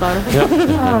dieser Map gerade. Ja.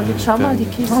 Ah, schau mal, die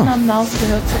Kisten haben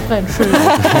aufgehört zu brennen. Schön.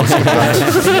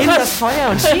 Wir nehmen das Feuer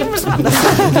und schieben es anders.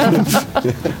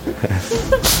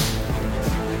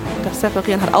 Das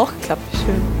Separieren hat auch geklappt. Wie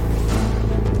schön.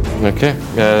 Okay,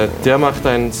 der macht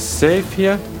einen Save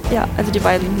hier. Ja, also die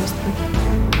beiden müssten.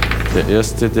 Der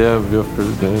erste, der würfelt.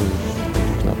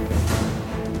 Knapp.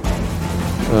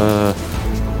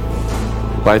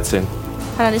 13.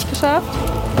 Hat er nicht geschafft?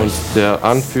 Und der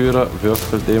Anführer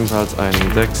würfelt ebenfalls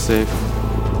einen Dex-Save.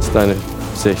 Das ist eine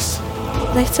 6.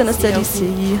 16 ist der DC.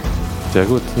 Sehr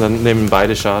gut, dann nehmen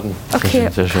beide Schaden. Okay,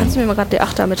 Sehr schön. kannst du mir mal gerade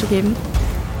D8er mitgeben?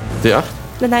 D8?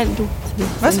 Nein, du.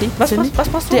 Was? Cindy.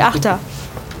 Was machst du? D8er.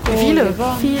 Viele.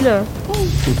 Viele.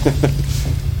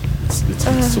 Jetzt geht's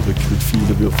zurück mit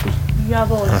vielen Würfeln.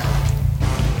 Jawohl.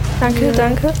 Danke,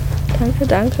 danke. Danke,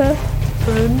 danke.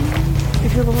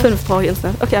 5 brauche ich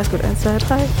insgesamt. Okay, alles gut. 1, 2, 3,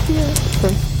 4,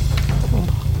 5.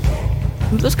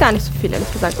 Das ist gar nicht so viel,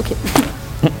 ehrlich gesagt. Okay.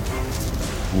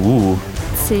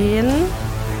 10,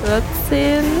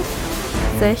 14,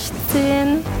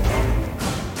 16,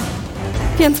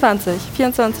 24.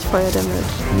 24 Feuerdamage.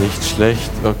 Nicht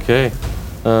schlecht, okay.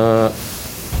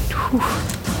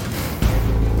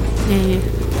 Nee.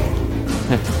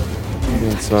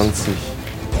 24.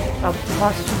 Aber du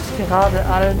hast uns gerade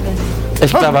allen.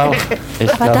 Ich glaube auch.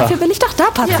 Aber dafür bin ich doch da,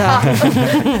 Patzer.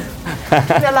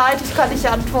 Tut mir leid, ich kann nicht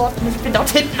antworten. Ich bin dort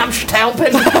hinten am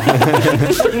Sterben.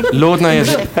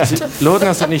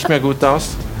 Lodner sieht nicht mehr gut aus.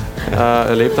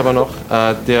 Er lebt aber noch.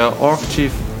 Der Orc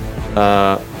Chief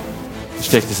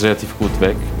steckt es relativ gut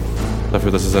weg.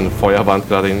 Dafür, dass es eine Feuerwand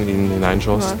gerade in ihn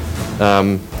hineinschoss. Er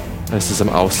ist es am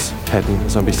Auspadden,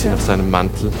 so ein bisschen auf seinem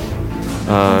Mantel. Ich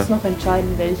muss noch entscheiden,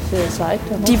 welche Seite.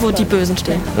 Die, wo die Bösen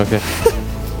stehen. Okay.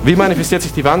 Wie manifestiert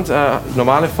sich die Wand?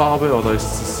 Normale Farbe oder ist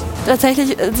es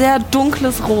Tatsächlich sehr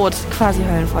dunkles Rot, quasi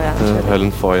Höllenfeuer.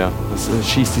 Höllenfeuer? Es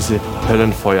schießt diese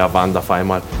Höllenfeuerwand auf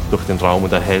einmal durch den Raum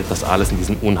und erhält das alles in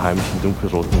diesem unheimlichen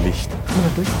dunkelroten Licht.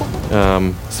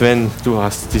 Sven, du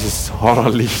hast dieses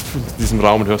Horrorlicht in diesem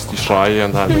Raum und hörst die Schreie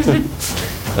und alles.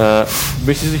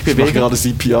 Möchtest du dich bewegen? Ich gerade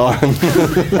CPR.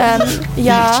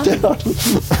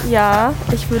 Ja,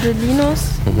 ich würde Linus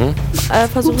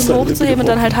versuchen hochzuheben und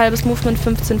dann halt halbes Movement,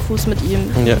 15 Fuß mit ihm.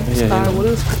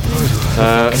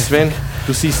 Sven,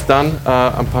 du siehst dann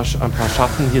ein paar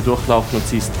Schatten hier durchlaufen und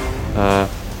siehst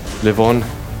Levon,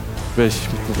 mit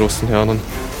den großen Hörnern,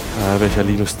 welcher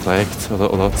Linus trägt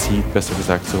oder zieht, besser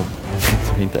gesagt so.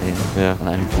 So hinter ihm. Ja. An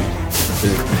einem Fuß.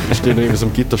 Wir stehen irgendwie so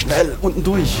am Gitter. Schnell, unten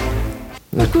durch.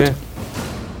 Okay.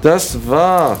 Das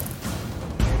war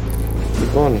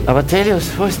Levon. Aber Telius,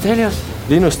 wo ist Telius?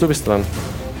 Linus, du bist dran.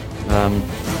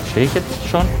 Stehe ich jetzt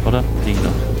schon, oder? Liege ich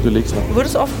noch? Du legst noch. Du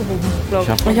wurdest aufgehoben, glaube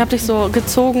ich. Ich habe dich so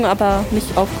gezogen, aber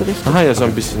nicht aufgerichtet. Aha, ja, so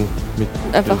ein bisschen mit.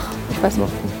 Einfach, ich weiß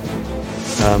nicht.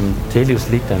 Telius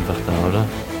liegt einfach da, oder?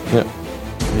 Ja.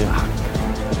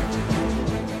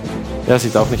 Ja,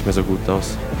 sieht auch nicht mehr so gut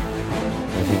aus.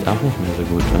 Er sieht auch nicht mehr so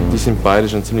gut Die aus. sind beide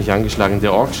schon ziemlich angeschlagen.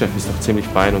 Der Ork-Chef ist noch ziemlich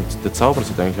fein und der Zauberer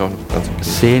sieht eigentlich auch noch ganz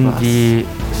okay.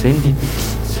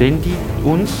 Sehen die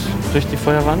uns durch die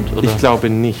Feuerwand? Oder? Ich glaube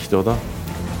nicht, oder?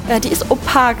 Die ist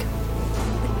opak.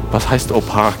 Was heißt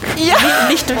opak?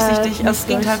 Nicht durchsichtig. Das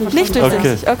Gegenteil von Nicht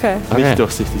durchsichtig, okay. Nicht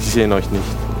durchsichtig, sie sehen euch nicht.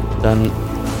 Dann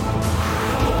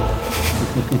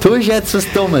tue ich jetzt was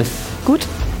Dummes. Gut.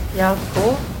 Ja,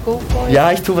 go for it.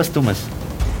 Ja, ich tue was Dummes.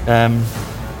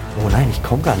 Oh nein, ich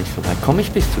komme gar nicht so weit. Komme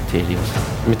ich bis zu Telius?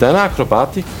 Mit deiner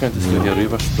Akrobatik könntest du hier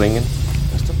rüber springen,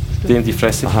 dem die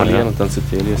Fresse verlieren und dann zu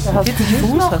Telius. Da hast du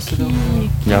Fuß, hast du doch.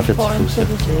 Ja, 40 Fuß.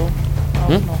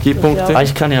 Keypunkte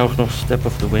Ich kann ja auch noch Step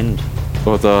of the Wind.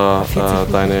 oder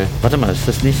deine... Warte mal, ist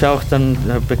das nicht auch, dann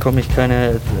bekomme ich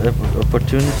keine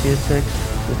Opportunity Attacks?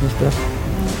 Ist das nicht das?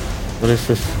 Oder ist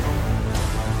das...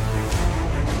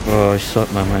 Oh, ich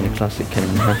sollte mal meine Klasse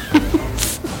kennen. Ne?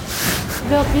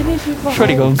 Wer bin ich überhaupt?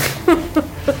 Entschuldigung.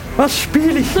 Was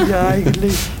spiele ich hier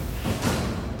eigentlich?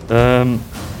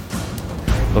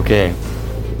 Okay.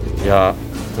 Ja,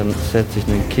 dann setze ich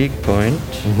einen Kickpoint.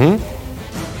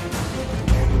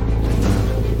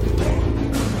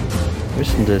 Wo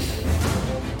ist denn das?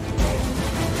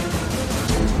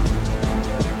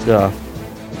 Ja.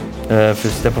 Für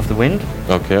Step of the Wind.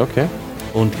 Okay.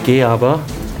 Und gehe aber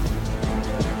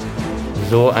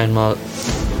so einmal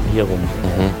hier rum.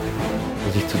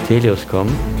 Dass ich zu Telius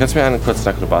komme. Kannst du mir einen kurzen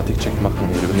Akrobatik-Check machen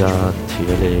hier rüber? Ja,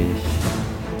 natürlich.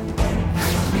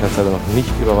 Du kannst aber noch nicht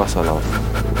über Wasser laufen.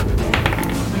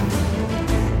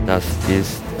 Das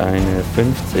ist eine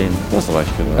 15. Das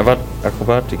reicht genau. Aber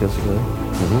Akrobatik ist sogar.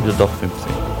 Ja, doch 15.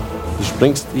 Du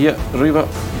springst hier rüber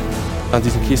an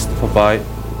diesen Kisten vorbei.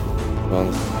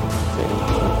 20, 10,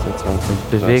 15,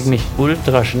 20, Bewege mich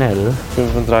ultra schnell.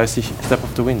 35, Step of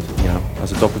the Wind. Ja.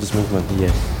 Also doppeltes Movement.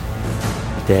 Yes.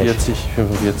 Dash. 40,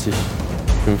 45,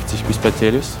 50 bis bei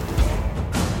Telius.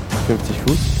 50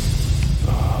 Fuß.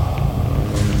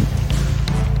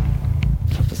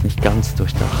 Ich habe das nicht ganz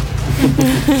durchdacht.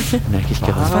 Merke ich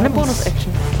gerade. Das war eine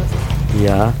Bonus-Action.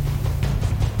 Ja.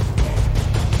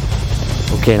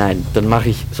 Okay, nein, dann mache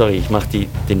ich, ich mache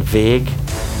den Weg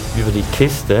über die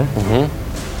Kiste,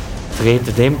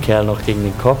 trete dem Kerl noch gegen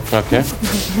den Kopf. Okay.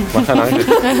 Mach einen Angriff.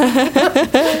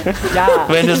 Ja.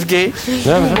 Wenn das geht.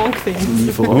 Ja,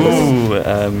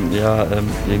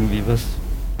 Irgendwie was.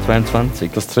 22.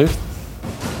 das trifft.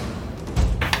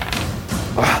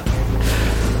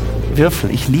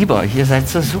 Würfel, ich liebe euch, ihr seid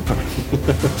so super.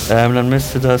 Dann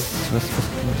müsste das, was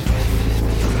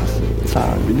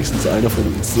Zahlen. Wenigstens einer von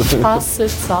uns. Hasse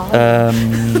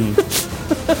Zahlen.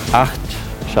 8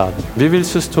 Schaden. Wie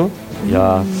willst du es tun?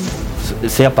 Ja,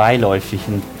 sehr beiläufig.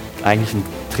 Eigentlich ein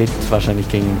Tritt wahrscheinlich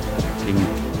gegen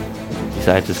die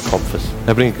Seite des Kopfes.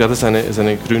 Er bringt gerade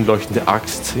seine grün leuchtende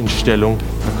Axt in Stellung.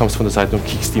 Du kommst von der Seite und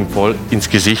kickst ihm voll ins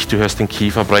Gesicht. Du hörst den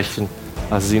Kiefer brechen,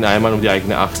 als er ihn einmal um die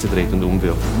eigene Achse dreht und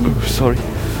umwirft. Sorry.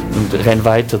 Und renn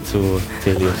weiter zu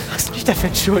Telius. Hast du dich dafür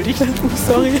entschuldigt?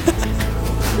 Sorry.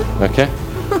 Okay.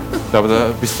 Ich glaube, da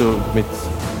bist du mit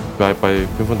bei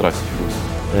 35 Fuß.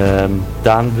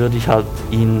 Dann würde ich halt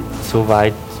ihn so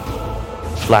weit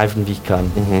schleifen, wie ich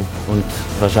kann. Und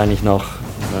wahrscheinlich noch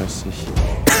 30.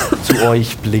 zu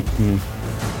euch blicken.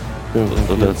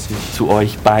 45. Oder zu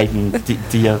euch beiden,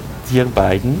 dir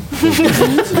beiden. Du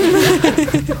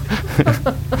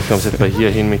kommst etwa hier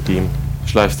hin mit ihm,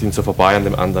 schleifst ihn so vorbei an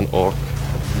dem anderen Ork.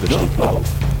 Und der steht auf.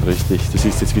 Richtig, du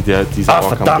siehst jetzt, wie dieser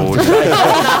Ork am Boden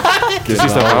Du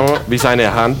siehst auch, wie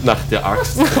seine Hand nach der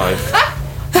Axt greift.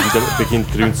 Und dann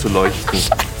beginnt grün zu leuchten.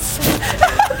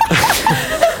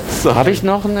 So. Habe ich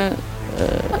noch eine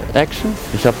Action?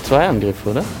 Ich habe 2 Angriffe,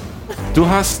 oder? Du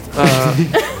hast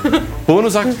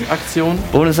Bonusaktion.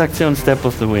 Bonusaktion Step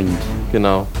of the Wind.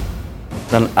 Genau.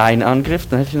 Dann ein Angriff,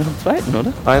 dann hätte ich noch einen zweiten,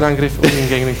 oder? Ein Angriff, um ihn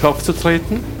gegen den Kopf zu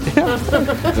treten.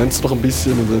 Rennst noch ein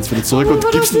bisschen und rennst wieder zurück und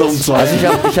gibst noch um 2. Also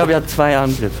ich hab ja 2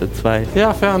 Angriffe, 2.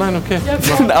 Ja, fair, nein, okay.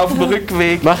 Und auf dem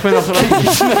Rückweg. Mach mir noch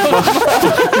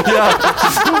Ja,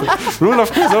 Rule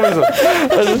of Key sowieso.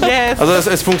 Also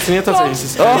es funktioniert tatsächlich. Es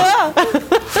ist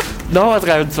Nochmal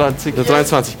 23.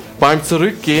 23. Beim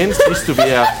Zurückgehen siehst du, wie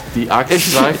er die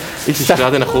Axt greift, sich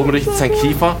gerade nach oben richtet, sein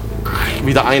Kiefer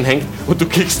wieder einhängt und du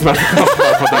kickst mal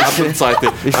von der anderen Seite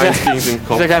eins gegen den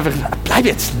Kopf. Ich sag einfach, bleib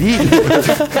jetzt liegen.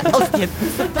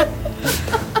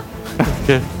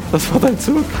 Okay, das war dein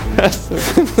Zug.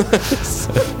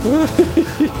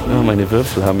 Oh, meine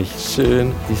Würfel haben mich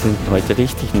Schön. Die sind heute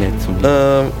richtig nett zu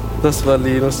mir. Das war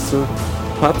Linus Zug.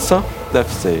 Patzer, Death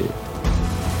Save.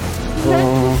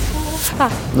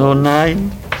 Oh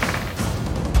nein.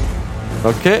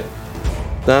 Okay.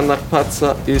 Dann nach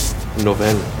Patzer ist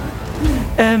Novelle.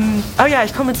 Oh ja,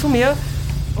 ich komme zu mir.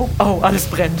 Oh, alles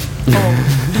brennt. Oh.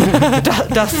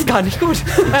 Das ist gar nicht gut.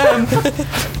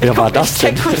 Wer war das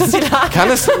denn?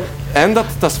 Ändert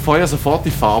das Feuer sofort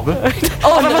die Farbe?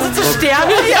 Oh, aber sind so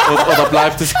Sterne hier? Oder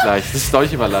bleibt es gleich? Das ist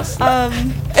euch überlassen.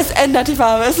 Es ändert die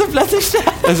Farbe, es sind plötzlich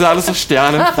Sterne. Es ist alles so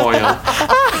Sternenfeuer.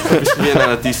 Wie in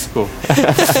einer Disco.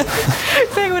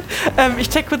 Sehr gut. Ich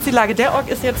check kurz die Lage. Der Ork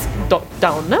ist jetzt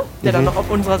down, ne? Der dann noch auf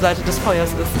unserer Seite des Feuers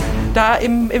ist. Da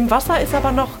im Wasser ist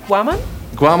aber noch Guaman.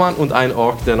 Guaman und ein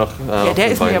Ork, der noch ja,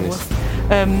 der ist mir ja Wurst.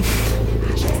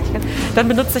 Dann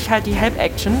benutze ich halt die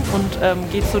Help-Action und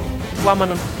gehe zu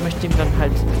Guaman und möchte ihm dann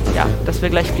halt, ja, dass wir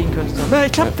gleich fliegen können. So.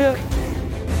 Ich glaube, wir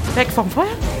weg vom Feuer.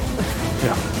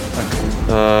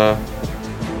 Ja.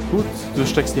 Gut, du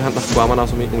streckst die Hand nach Guaman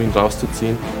aus, um ihn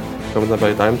rauszuziehen. Kommen dann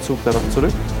bei deinem Zug dann noch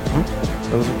zurück.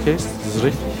 Wenn das okay ist, das ist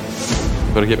richtig.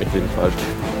 Korrigiert mich, wenn ich falsch.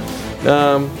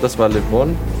 Das war Le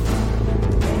Bon.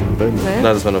 Nein,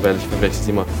 das war Novelle, ich verwechsel es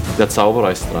immer. Der Zauberer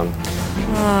ist dran.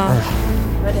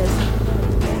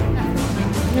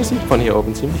 Ihr sieht von hier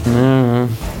oben ziemlich gut.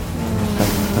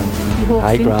 Wie hoch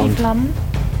High sind Ground. die Flammen?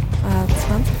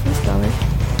 20 Fuß, glaube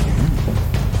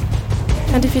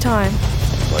ich. 20 feet high.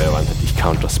 Feuerwand hätte ich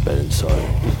counterspellen sollen.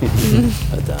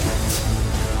 Verdammt.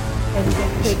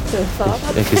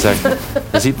 Ehrlich gesagt,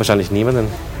 er sieht wahrscheinlich niemanden.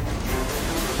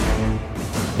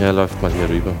 Er läuft mal hier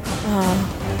rüber.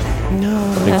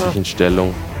 Bringt sich in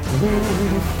Stellung.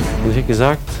 Und ich hätte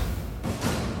gesagt,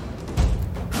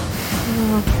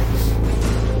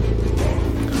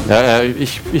 ja,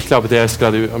 ich glaube, der ist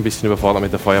gerade ein bisschen überfordert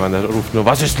mit der Feuerwehr. Der ruft nur,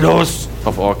 was ist los?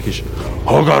 Auf Orkisch.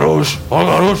 Hogarush,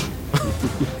 Hogarush.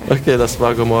 Okay, das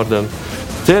war Gomordan.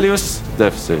 Telius,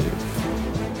 Death Save.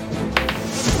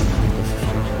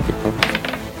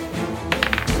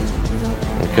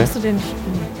 Okay. Hast du den nicht?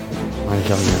 Ich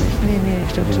habe ihn ja nicht. Nee,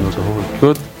 stimmt. Nur geholt.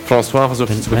 Gut, François versucht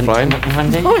ihn zu befreien.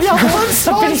 Oh ja,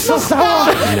 da bin ich so sauer.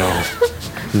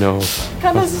 No.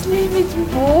 Kann das nicht mit dem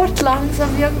Boot langsam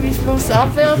irgendwie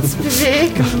flussabwärts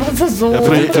bewegen? Also so.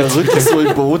 Er rückt so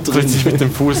im Boot Drückt drin. sich mit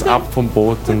dem Fuß ab vom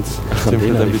Boot und Den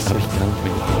dümpelt habe ein ich bisschen. gar nicht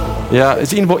mehr. Ja,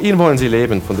 ihn wollen sie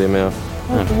leben, von dem her.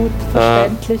 Na gut,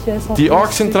 verständliches. Die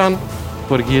Orks sind dran.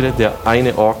 Korrigiere, der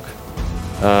eine Ork,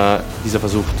 dieser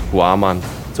versucht, Guaman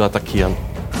zu attackieren.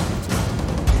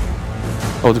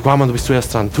 Oh, Guaman, du bist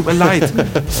zuerst dran. Tut mir leid.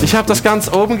 Ich habe das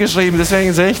ganz oben geschrieben,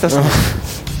 deswegen sehe ich das nicht.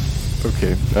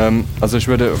 Okay, also ich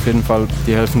würde auf jeden Fall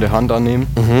die helfende Hand annehmen,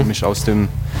 mich aus dem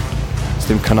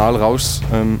Kanal raus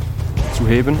zu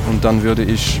heben, und dann würde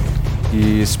ich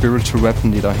die Spiritual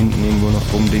Weapon, die da hinten irgendwo noch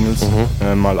rumdingelt,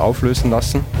 mal auflösen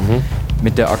lassen.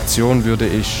 Mit der Aktion würde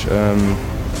ich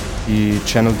die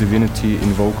Channel Divinity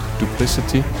Invoke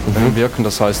Duplicity wirken,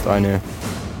 das heißt eine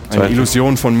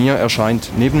Illusion von mir erscheint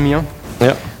neben mir.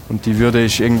 Ja. Und die würde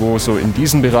ich irgendwo so in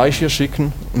diesen Bereich hier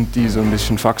schicken und die so ein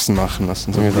bisschen Faxen machen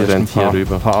lassen. So Die vielleicht rennt hier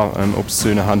rüber. paar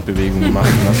obszöne Handbewegungen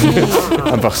machen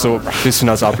lassen. Einfach so ein bisschen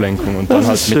als Ablenkung und dann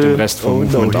halt mit dem Rest vom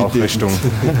Movement auch Richtung.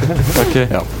 Okay.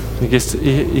 Ja.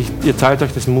 Ihr teilt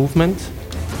euch das Movement.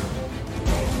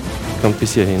 Kommt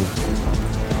bis hierhin.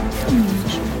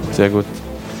 Sehr gut.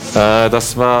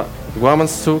 Das war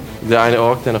Guamans Zug. Der eine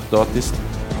Ork, der noch dort ist,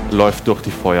 läuft durch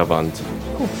die Feuerwand.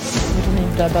 Würde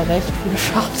ihm dabei recht viel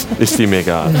Schaden. Ist ihm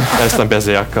egal. Er ist ein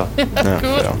Berserker.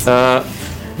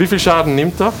 Wie viel Schaden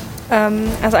nimmt er?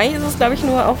 Also eigentlich ist es, glaube ich,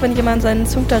 nur auch, wenn jemand seinen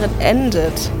Zug darin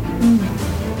endet.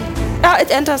 It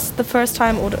enters the first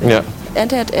time, oder? Ja.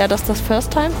 Entert er das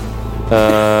first time?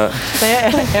 Er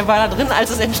war da drin,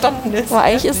 als es entstanden ist. Aber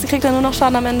eigentlich kriegt er nur noch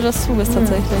Schaden am Ende des Zuges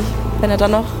tatsächlich. Wenn er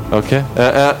dann noch... Okay.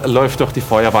 Er läuft durch die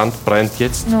Feuerwand, brennt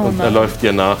jetzt und er läuft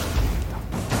dir nach.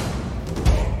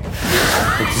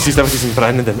 Und du siehst einfach diesen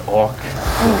brennenden Ork.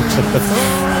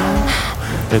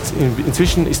 Jetzt,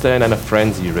 inzwischen ist er in einer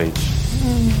Frenzy Rage.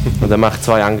 Und er macht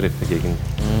 2 Angriffe gegen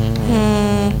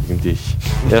dich.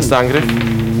 Erster Angriff.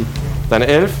 Deine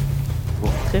 11.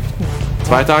 Trifft nicht.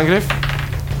 Zweiter Angriff.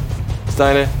 Ist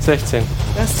deine 16.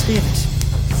 Das trifft.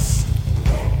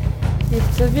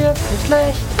 Jetzt sind wir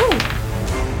schlecht.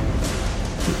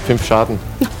 5 Schaden.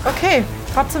 Okay,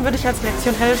 trotzdem würde ich als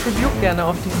Reaktion Hellish Rebuke gerne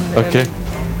auf diesen Okay.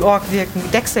 Ork wirken.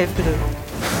 Deck Save bitte.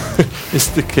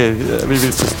 Ist okay. Wie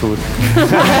willst du es tun?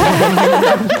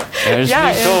 Er ist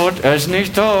nicht tot, er ist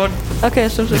nicht tot. Okay,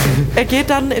 stimmt. Er geht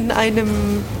dann in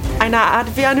einer Art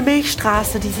wie eine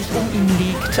Milchstraße, die sich um ihn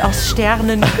legt. Aus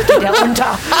Sternen geht er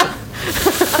unter.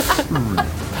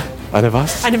 Eine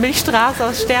was? Eine Milchstraße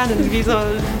aus Sternen,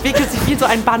 wickelt sich wie so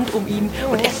ein Band um ihn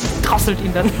und er drosselt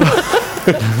ihn dann.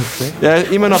 Ja,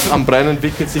 immer noch am Brennen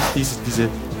wickelt sich diese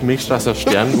Milchstraße aus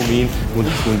Sternen um ihn und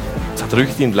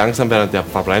zerdrückt ihn langsam, während er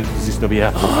verbrennt. Du siehst nur, wie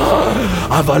er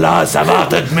Avalas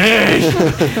erwartet mich!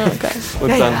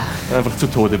 Und dann einfach zu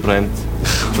Tode brennt,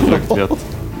 zerdrückt wird.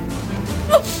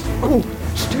 Oh,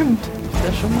 stimmt.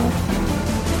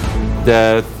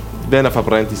 Wenn er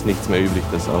verbrennt, ist nichts mehr übrig.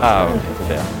 Das auch.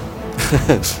 Okay.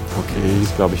 Okay,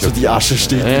 glaube ich. so die Asche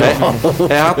steht noch.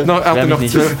 Er hatte noch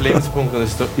nicht. 12 Lebenspunkte und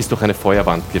ist durch eine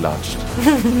Feuerwand gelatscht.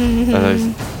 Also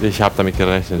ich habe damit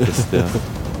gerechnet, dass der...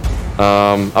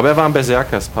 aber er war ein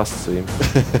Berserker, es passt zu ihm.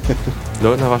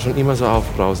 Leutner war schon immer so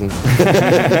aufbrausend.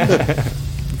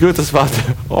 Gut, das war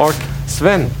der Ork.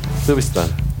 Sven, du bist dran.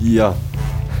 Ja.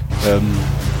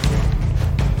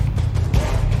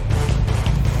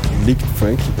 Liegt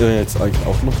Frankie jetzt eigentlich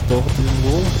auch noch dort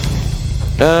irgendwo?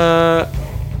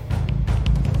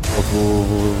 Wo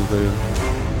der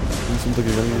Fuß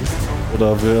untergegangen ist?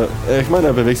 Oder ich meine,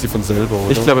 er bewegt sich von selber,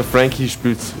 oder? Ich glaube, Frankie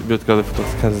wird gerade durch das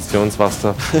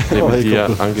Kanalisationswasser neben dir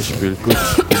angespült. Gut,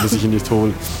 dann muss ich ihn nicht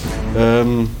holen.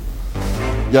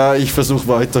 Ja, ich versuche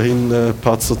weiterhin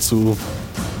Patzer zu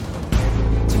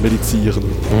medizinieren.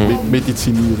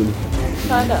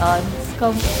 Keine Angst,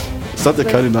 komm. Das hat ja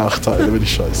keine Nachteile, wenn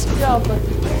ich scheiße. Ja, aber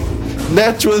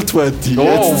Natural 20, Oh,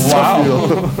 jetzt ist es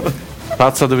dafür.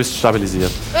 Patzer, du bist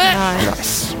stabilisiert.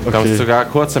 Nice. Du kommst Okay, sogar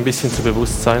kurz ein bisschen zu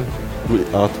Bewusstsein. du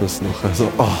atmest noch. Also,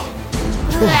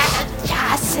 Ich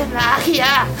hasse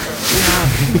Magia.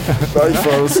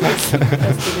 gleichfalls.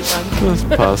 Das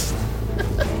passt.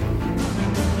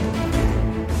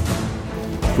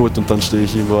 Gut, und dann stehe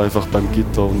ich irgendwo einfach beim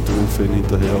Gitter und rufe ihn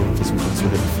hinterher und versuche ihm zu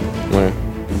helfen. Ja.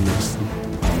 Im nächsten.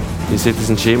 Ihr seht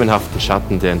diesen schemenhaften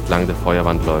Schatten, der entlang der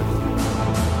Feuerwand läuft.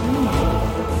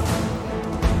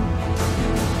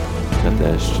 Ja,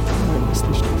 der ist... Ist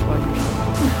nicht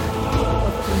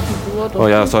Oh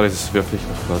ja, sorry, das würfel ich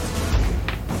noch kurz.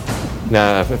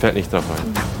 Ja, er fällt nicht drauf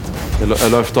ein. Er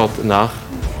läuft dort nach,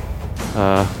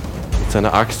 mit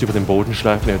seiner Axt über den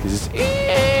Bodenschleifen, er hat dieses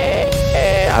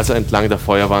also entlang der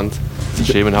Feuerwand, die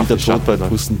schemenhafte wieder tot bei Schatten.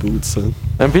 Puss in Boots.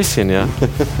 Ein bisschen, ja.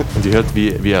 Und ihr hört,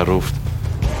 wie er ruft.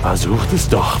 Versucht es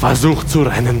doch, versucht zu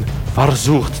rennen,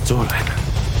 versucht zu rennen.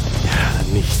 Ihr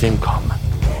werdet nicht entkommen.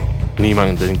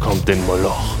 Niemand entkommt den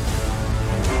Moloch.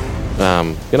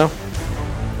 Genau.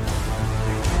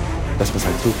 Das war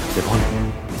sein Zug,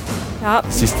 gewonnen. Ja,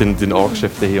 Siehst den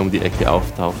Orkchef, der hier um die Ecke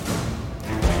auftaucht.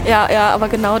 ja, aber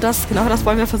genau das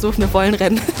wollen wir versuchen, wir wollen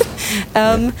rennen.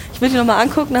 Ich will ihn nochmal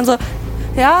angucken und dann so,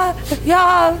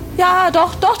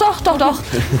 doch.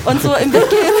 Und so im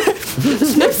Weggehen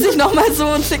schnipse ich nochmal so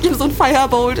und schicke ihm so ein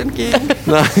Firebolt entgegen.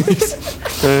 Nice.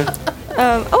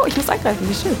 Oh, ich muss angreifen,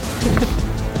 wie schön.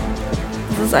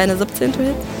 Das ist eine 17 to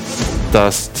hit.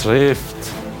 Das trifft.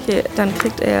 Okay, dann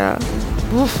kriegt er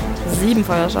 7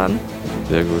 Feuerschaden.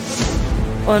 Sehr gut.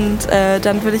 Und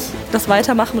dann würde ich das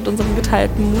weitermachen mit unserem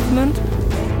geteilten Movement.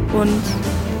 Und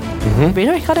wen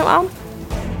habe ich gerade im Arm?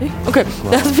 Ich? Okay,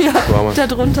 dass wir da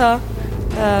drunter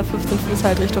 15 Fuß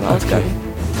halt Richtung Ausgang.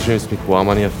 Schön ist mit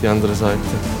Guamani auf die andere Seite.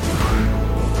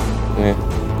 Nee.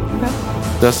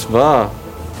 Das war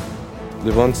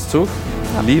Levons Zug.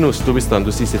 Ja. Linus, du bist dran.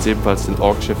 Du siehst jetzt ebenfalls den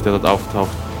Orkchef, der dort auftaucht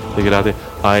der gerade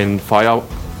ein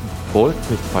Firebolt,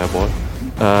 nicht Fireball,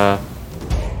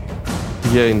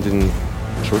 hier in den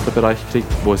Schulterbereich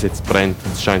kriegt, wo es jetzt brennt.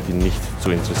 Es scheint ihn nicht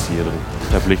zu interessieren.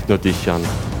 Er blickt nur dich an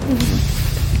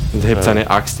und hebt seine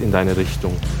Axt in deine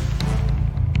Richtung.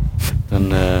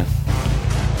 Dann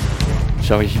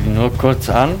schaue ich ihn nur kurz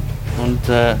an und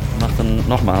mache dann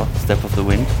nochmal Step of the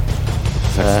Wind.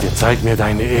 Sagst dir, zeig mir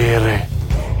deine Ehre.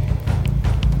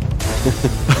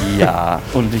 Ja,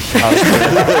 und ich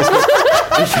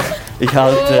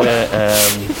halte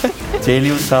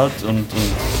Telius halt und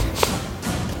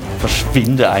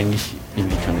verschwinde eigentlich in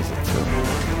die Kanalisation.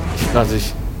 Also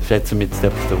ich schätze, mit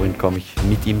Step of the Wind komme ich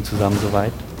mit ihm zusammen so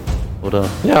weit, oder?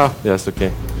 Ja, ist okay.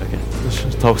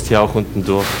 Du tauchst hier auch unten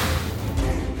durch.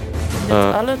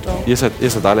 Alle da. Ihr seid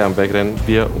alle am Wegrennen.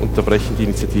 Wir unterbrechen die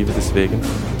Initiative deswegen.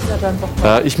 Ja, einfach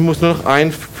mal. Ich muss nur noch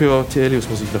einen für Telius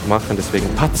muss ich noch machen, deswegen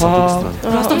Patzer, du bist dran.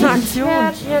 Du hast doch eine Aktion.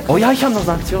 Oh ja, ich habe noch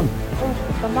eine Aktion.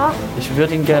 Ich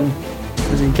würde ihn gern...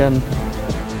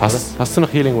 Hast du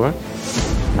noch Healing Word?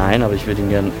 Nein, aber ich würde ihn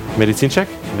gern... Medizincheck?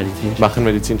 Medizin. Mach einen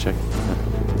Medizincheck.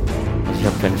 Also ich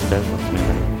habe keine Spellshots mehr.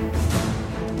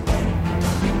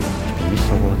 Ich bin nicht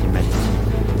so gut in Medizin.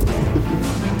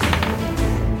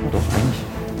 Doch, eigentlich.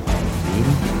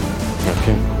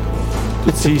 Okay.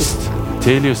 Du ziehst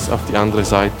Telius auf die andere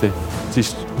Seite.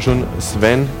 Siehst schon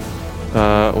Sven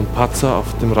und Patzer auf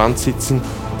dem Rand sitzen.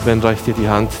 Sven reicht dir die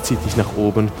Hand, zieht dich nach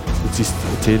oben. Du ziehst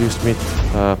Telius mit.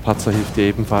 Patzer hilft dir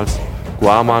ebenfalls.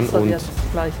 Guaman und...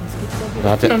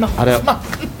 Hat er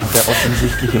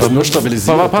offensichtlich ist nur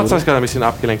stabilisiert. Patzer ist gerade ein bisschen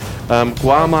abgelenkt.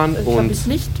 Guaman und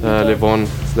Levon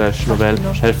 / Novell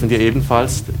helfen dir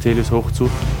ebenfalls, Telius hoch zu.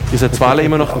 Ihr seid zwar alle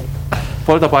immer noch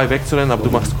voll dabei wegzurennen, aber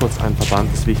du machst kurz einen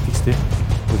Verband, das Wichtigste.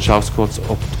 Und schaust kurz,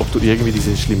 ob du irgendwie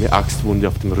diese schlimme Axtwunde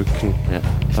auf dem Rücken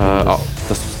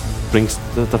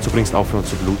dazu bringst, aufhören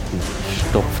zu bluten.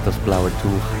 Stopf das blaue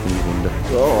Tuch in die Wunde.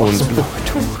 Und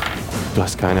du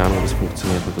hast keine Ahnung, ob es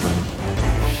funktioniert oder nicht.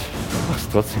 Mach's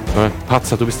trotzdem.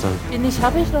 Patzer, du bist dran.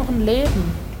 Habe ich noch ein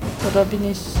Leben? Oder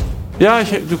bin ich... Ja,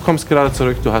 du kommst gerade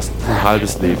zurück, du hast ein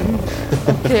halbes Leben.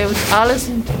 Okay, und alle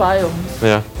sind bei uns.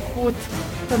 Ja. Gut,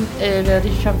 dann werde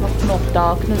ich einfach noch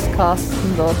Darkness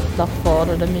casten dort nach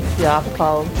vorne, damit wir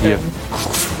abhauen Hier. können.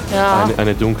 Ja,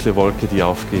 Eine dunkle Wolke, die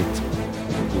aufgeht.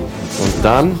 Und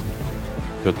dann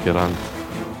wird gerannt.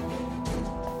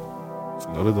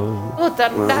 Sind alle da? Gut,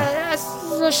 dann lass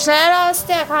so schnell aus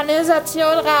der Kanalisation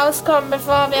rauskommen,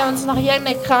 bevor wir uns noch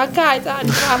irgendeine Krankheit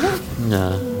anfangen. Ja,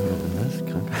 das ist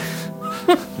krank.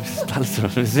 Das ist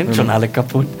alles, wir sind schon alle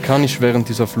kaputt. Kann ich während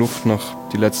dieser Flucht noch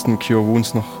die letzten Cure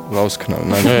Wounds noch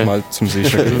rausknallen? Einfach mal zum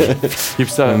Sicherheit.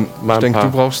 Gibt's da Ich denke, du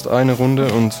brauchst eine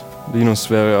Runde und Linus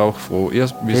wäre auch froh.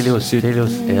 Telius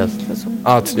erst.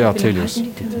 Ja, Telius.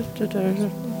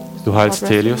 Du heilst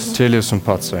Telius. Telius und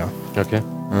Patzer, ja. Okay.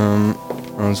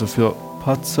 Also für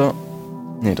Patzer...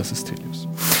 Nee, das ist Telius.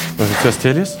 Was ist das,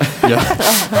 Telius? Ja,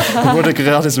 wurde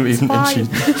gerade soeben entschieden.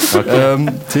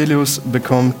 Okay. Telius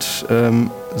bekommt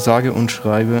sage und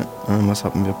schreibe, was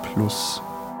haben wir, plus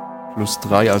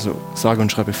 3, also sage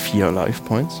und schreibe 4 Life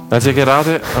Points. Als ihr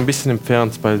gerade ein bisschen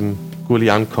entfernt bei dem Gully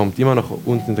ankommt, immer noch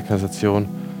unten in der Kanalisation,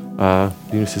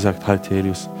 Linus sagt, halt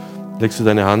Telius, legst du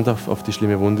deine Hand auf die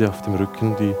schlimme Wunde auf dem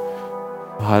Rücken, die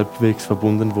halbwegs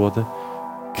verbunden wurde,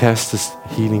 castest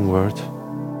Healing Word.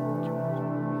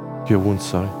 Cure Wounds,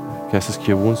 sorry. Castest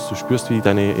Cure Wounds, du spürst, wie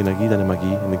deine Energie, deine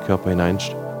Magie in den Körper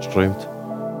hineinströmt.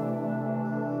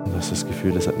 Und hast das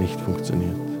Gefühl, das hat nicht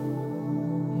funktioniert.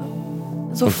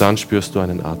 Und dann spürst du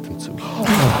einen Atemzug. oh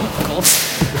Gott.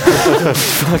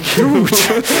 Gut.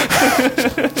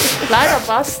 Leider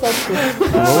passt das gut.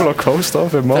 Rollercoaster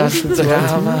auf dem Mars.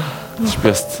 Du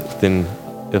spürst den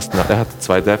ersten. Er hat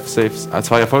 2 Death Saves,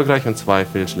 2 erfolgreiche und 2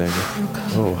 Fehlschläge.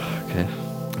 Oh, okay.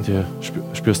 Und du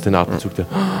spürst den Atemzug, der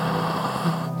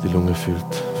die Lunge füllt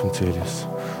von Telius.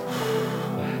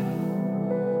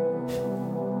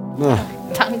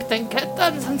 Dank den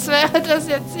Kettern, sonst wäre das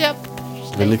jetzt ja...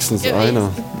 Wenigstens einer.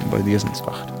 Bei dir sind es 8.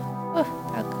 Oh,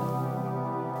 danke.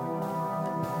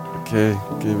 Okay,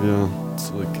 gehen wir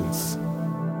zurück ins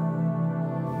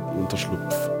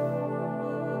Unterschlupf.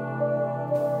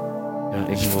 Ja,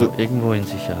 irgendwo in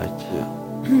Sicherheit. Ja.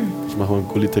 Ich mache mal einen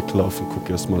Gullideckel auf und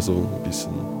gucke erstmal so ein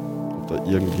bisschen, ob da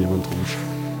irgendjemand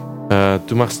rumsteht.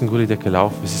 Du machst einen Gullideckel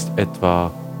auf, es ist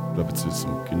etwa... Ich glaube, jetzt ist es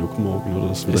genug morgen, oder?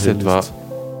 Dass Es ist etwa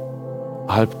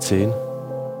 9:30.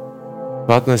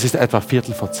 Warte, es ist etwa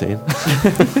 9:45.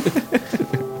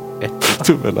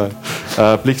 Tut mir leid.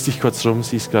 Blickst dich kurz rum,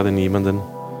 siehst gerade niemanden.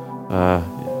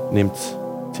 Nehmt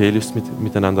Telius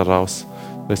miteinander raus.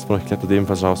 Der Rest von euch klettert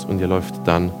ebenfalls raus und ihr läuft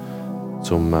dann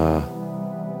zum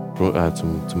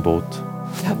Boot.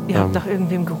 Ihr habt nach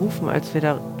irgendwem gerufen, als wir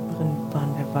da drin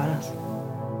waren. Wer war das?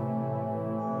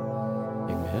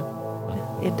 Irgendwer?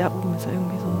 Da oben ist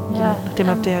irgendwie so ein... Ja, Nach dem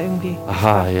habt ihr ja irgendwie...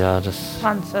 Aha, ja, das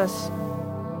Franzis.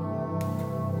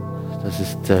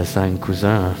 ist sein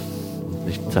Cousin.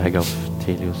 Ich zeige auf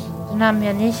Telius. Den haben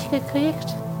wir nicht gekriegt.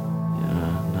 Ja,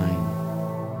 nein.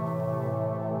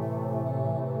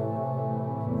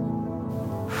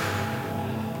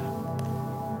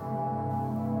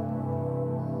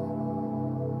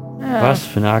 Ja. Was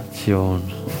für eine Aktion.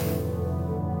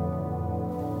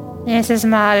 Nächstes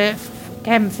Mal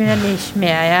kämpfen wir nicht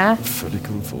mehr, ja? Völlig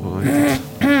unvorbereitet.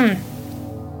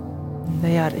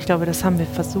 Naja, ich glaube, das haben wir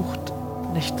versucht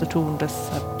nicht zu tun. Das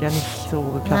hat ja nicht so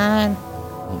geklappt. Nein.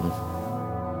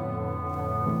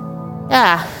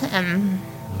 Ja,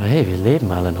 Aber hey, wir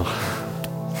leben alle noch.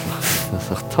 Das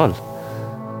ist doch toll.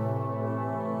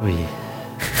 Ui.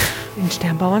 Den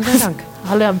Sternbauern sei Dank.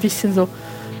 Alle ein bisschen so.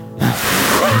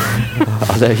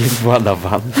 Alle irgendwo an der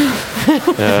Wand.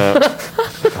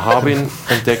 Harbin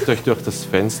entdeckt euch durch das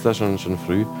Fenster schon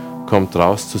früh, kommt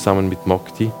raus zusammen mit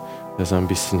Mokti, der so ein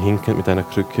bisschen hinkend mit einer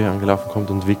Krücke angelaufen kommt,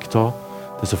 und Viktor,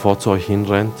 der sofort zu euch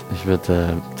hinrennt. Ich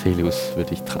würde Telius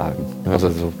würde ich tragen. Also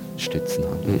so stützen.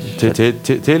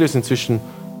 Telius inzwischen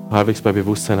halbwegs bei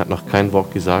Bewusstsein, hat noch kein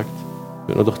Wort gesagt,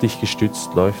 wird nur durch dich gestützt,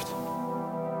 läuft.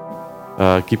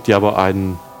 Gibt dir aber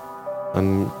einen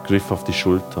Griff auf die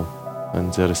Schulter,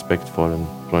 einen sehr respektvollen,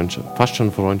 fast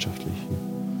schon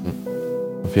freundschaftlichen.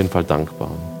 Auf jeden Fall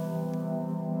dankbaren.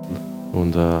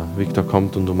 Und Viktor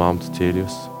kommt und umarmt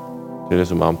Telius.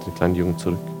 Telius umarmt den kleinen Jungen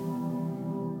zurück.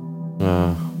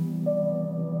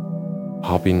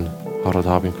 Harald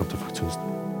Harbin kommt auf euch zu.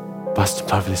 Was zum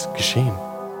Teufel ist geschehen?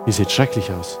 Ihr seht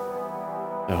schrecklich aus.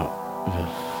 Ja,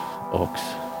 Orks.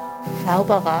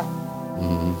 Zauberer.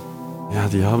 Ja,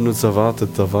 die haben uns erwartet,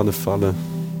 da war eine Falle.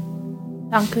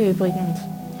 Danke übrigens.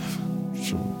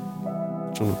 Schon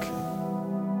okay.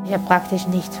 Ich habe praktisch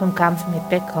nichts vom Kampf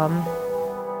mitbekommen.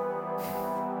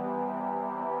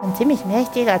 Ein ziemlich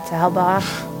mächtiger Zauberer.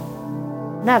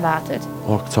 Unerwartet.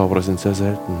 Ork-Zauberer sind sehr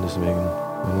selten, deswegen,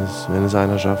 wenn es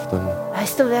einer schafft, dann...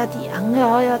 Weißt du, wer die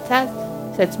angeheuert hat?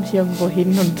 Ich setze mich irgendwo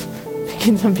hin und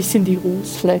beginne so ein bisschen die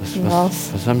Rußflecken raus.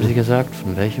 Was haben Sie gesagt?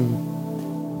 Von welchem?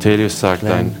 Telius sagt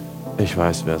Klein. ich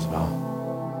weiß, wer es war.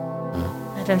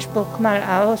 Na, dann spuck mal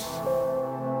aus.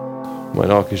 Mein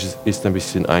Orkisch ist ein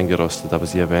bisschen eingerostet, aber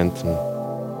Sie erwähnten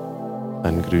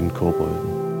einen grünen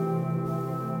Kobolden.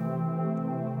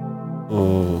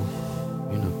 Oh,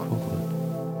 Grüner Kobold.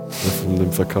 der von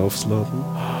dem Verkaufsladen.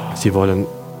 Sie wollten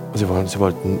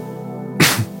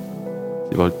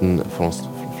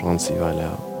Franzi, weil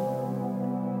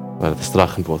er das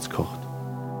Drachenwurz kocht.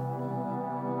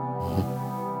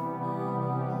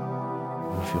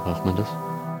 Wofür braucht man das?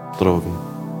 Drogen.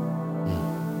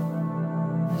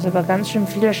 Das ist aber ganz schön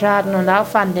viel Schaden und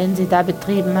Aufwand, den sie da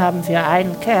betrieben haben für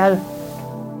einen Kerl.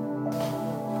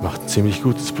 Macht ein ziemlich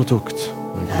gutes Produkt.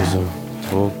 Also,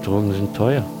 Drogen sind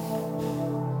teuer.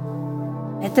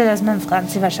 Hätte das man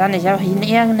Franzi wahrscheinlich auch in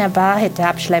irgendeiner Bar hätte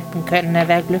abschleppen können, er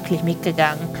wäre glücklich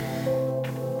mitgegangen.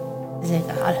 Ist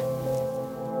egal.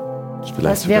 ist Du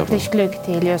vielleicht hast sogar wirklich Glück,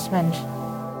 Telius, Mensch.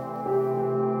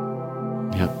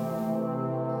 Ja.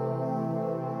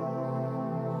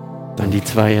 Wenn die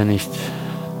zwei ja nicht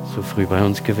so früh bei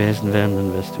uns gewesen wären,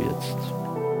 dann wärst du jetzt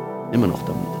immer noch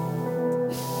damit.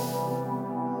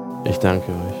 Ich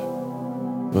danke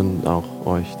euch. Und auch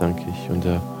euch danke ich. Und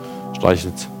er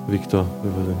streichelt Viktor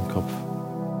über den Kopf.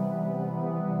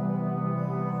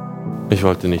 Ich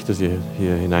wollte nicht, dass ihr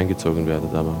hier hineingezogen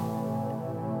werdet, aber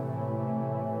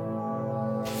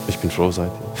ich bin froh, seid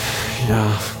ihr. Ja,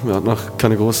 wir hatten auch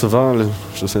keine große Wahl.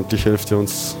 Schlussendlich hilft ihr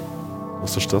uns,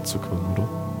 aus der Stadt zu kommen, oder?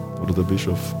 Oder der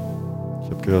Bischof.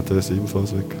 Ich habe gehört, der ist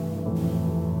ebenfalls weg.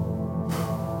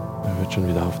 Er wird schon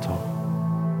wieder auftauchen.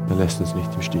 Er lässt uns nicht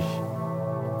im Stich.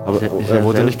 Aber Ist er er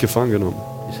wurde selber- nicht gefangen genommen.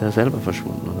 Ist er selber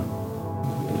verschwunden, oder?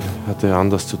 Hat er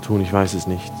anders zu tun? Ich weiß es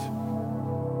nicht.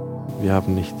 Wir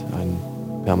haben nicht einen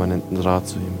permanenten Draht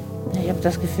zu ihm. Ich habe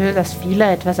das Gefühl, dass viele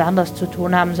etwas anderes zu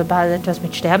tun haben, sobald etwas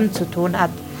mit Sterben zu tun hat.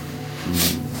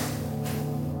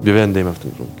 Wir werden dem auf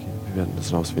den Grund gehen. Wir werden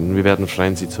das rausfinden. Wir werden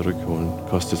Franzi zurückholen,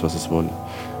 kostet es, was es wolle.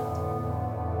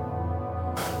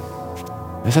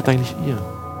 Wer seid eigentlich ihr?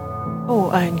 Oh,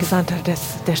 ein Gesandter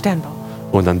der Sternbau.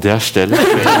 Und an der Stelle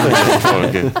beenden wir die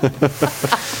Folge.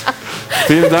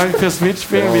 Vielen Dank fürs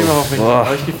Mitspielen. Wie immer hoffen wir, es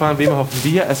hat euch gefallen. Wie immer hoffen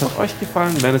wir, es hat euch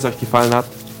gefallen. Wenn es euch gefallen hat,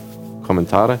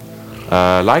 Kommentare.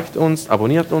 Liked uns,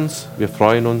 abonniert uns. Wir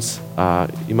freuen uns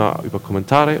immer über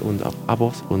Kommentare und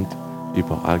Abos und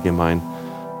über allgemein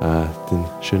den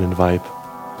schönen Vibe.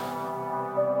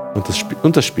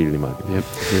 Und das Spiel im Allgemeinen.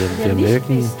 Wir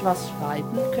mögen. Wisst, was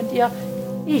schreiben könnt ihr?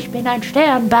 Ich bin ein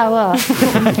Sternbauer.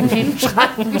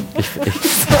 Hinschreiben.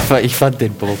 Ich fand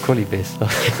den Brokkoli besser.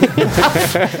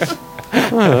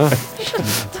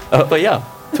 Aber ja,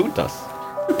 tut das.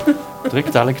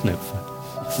 Drückt alle Knöpfe.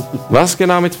 Was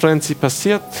genau mit Frenzy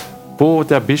passiert, wo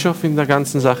der Bischof in der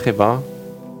ganzen Sache war,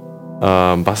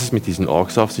 was es mit diesen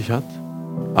Orks auf sich hat,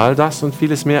 all das und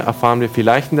vieles mehr erfahren wir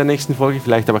vielleicht in der nächsten Folge,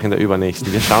 vielleicht aber auch in der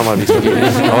übernächsten. Wir schauen mal, wie es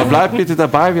geht. Aber bleibt bitte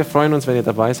dabei, wir freuen uns, wenn ihr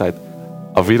dabei seid.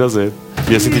 Auf Wiedersehen.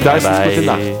 Wir sind die Diceons. Gute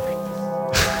Nacht.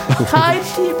 Kein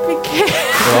Typ.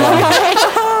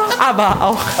 Aber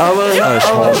auch. Aber ja,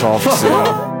 ich hoffe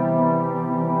sehr.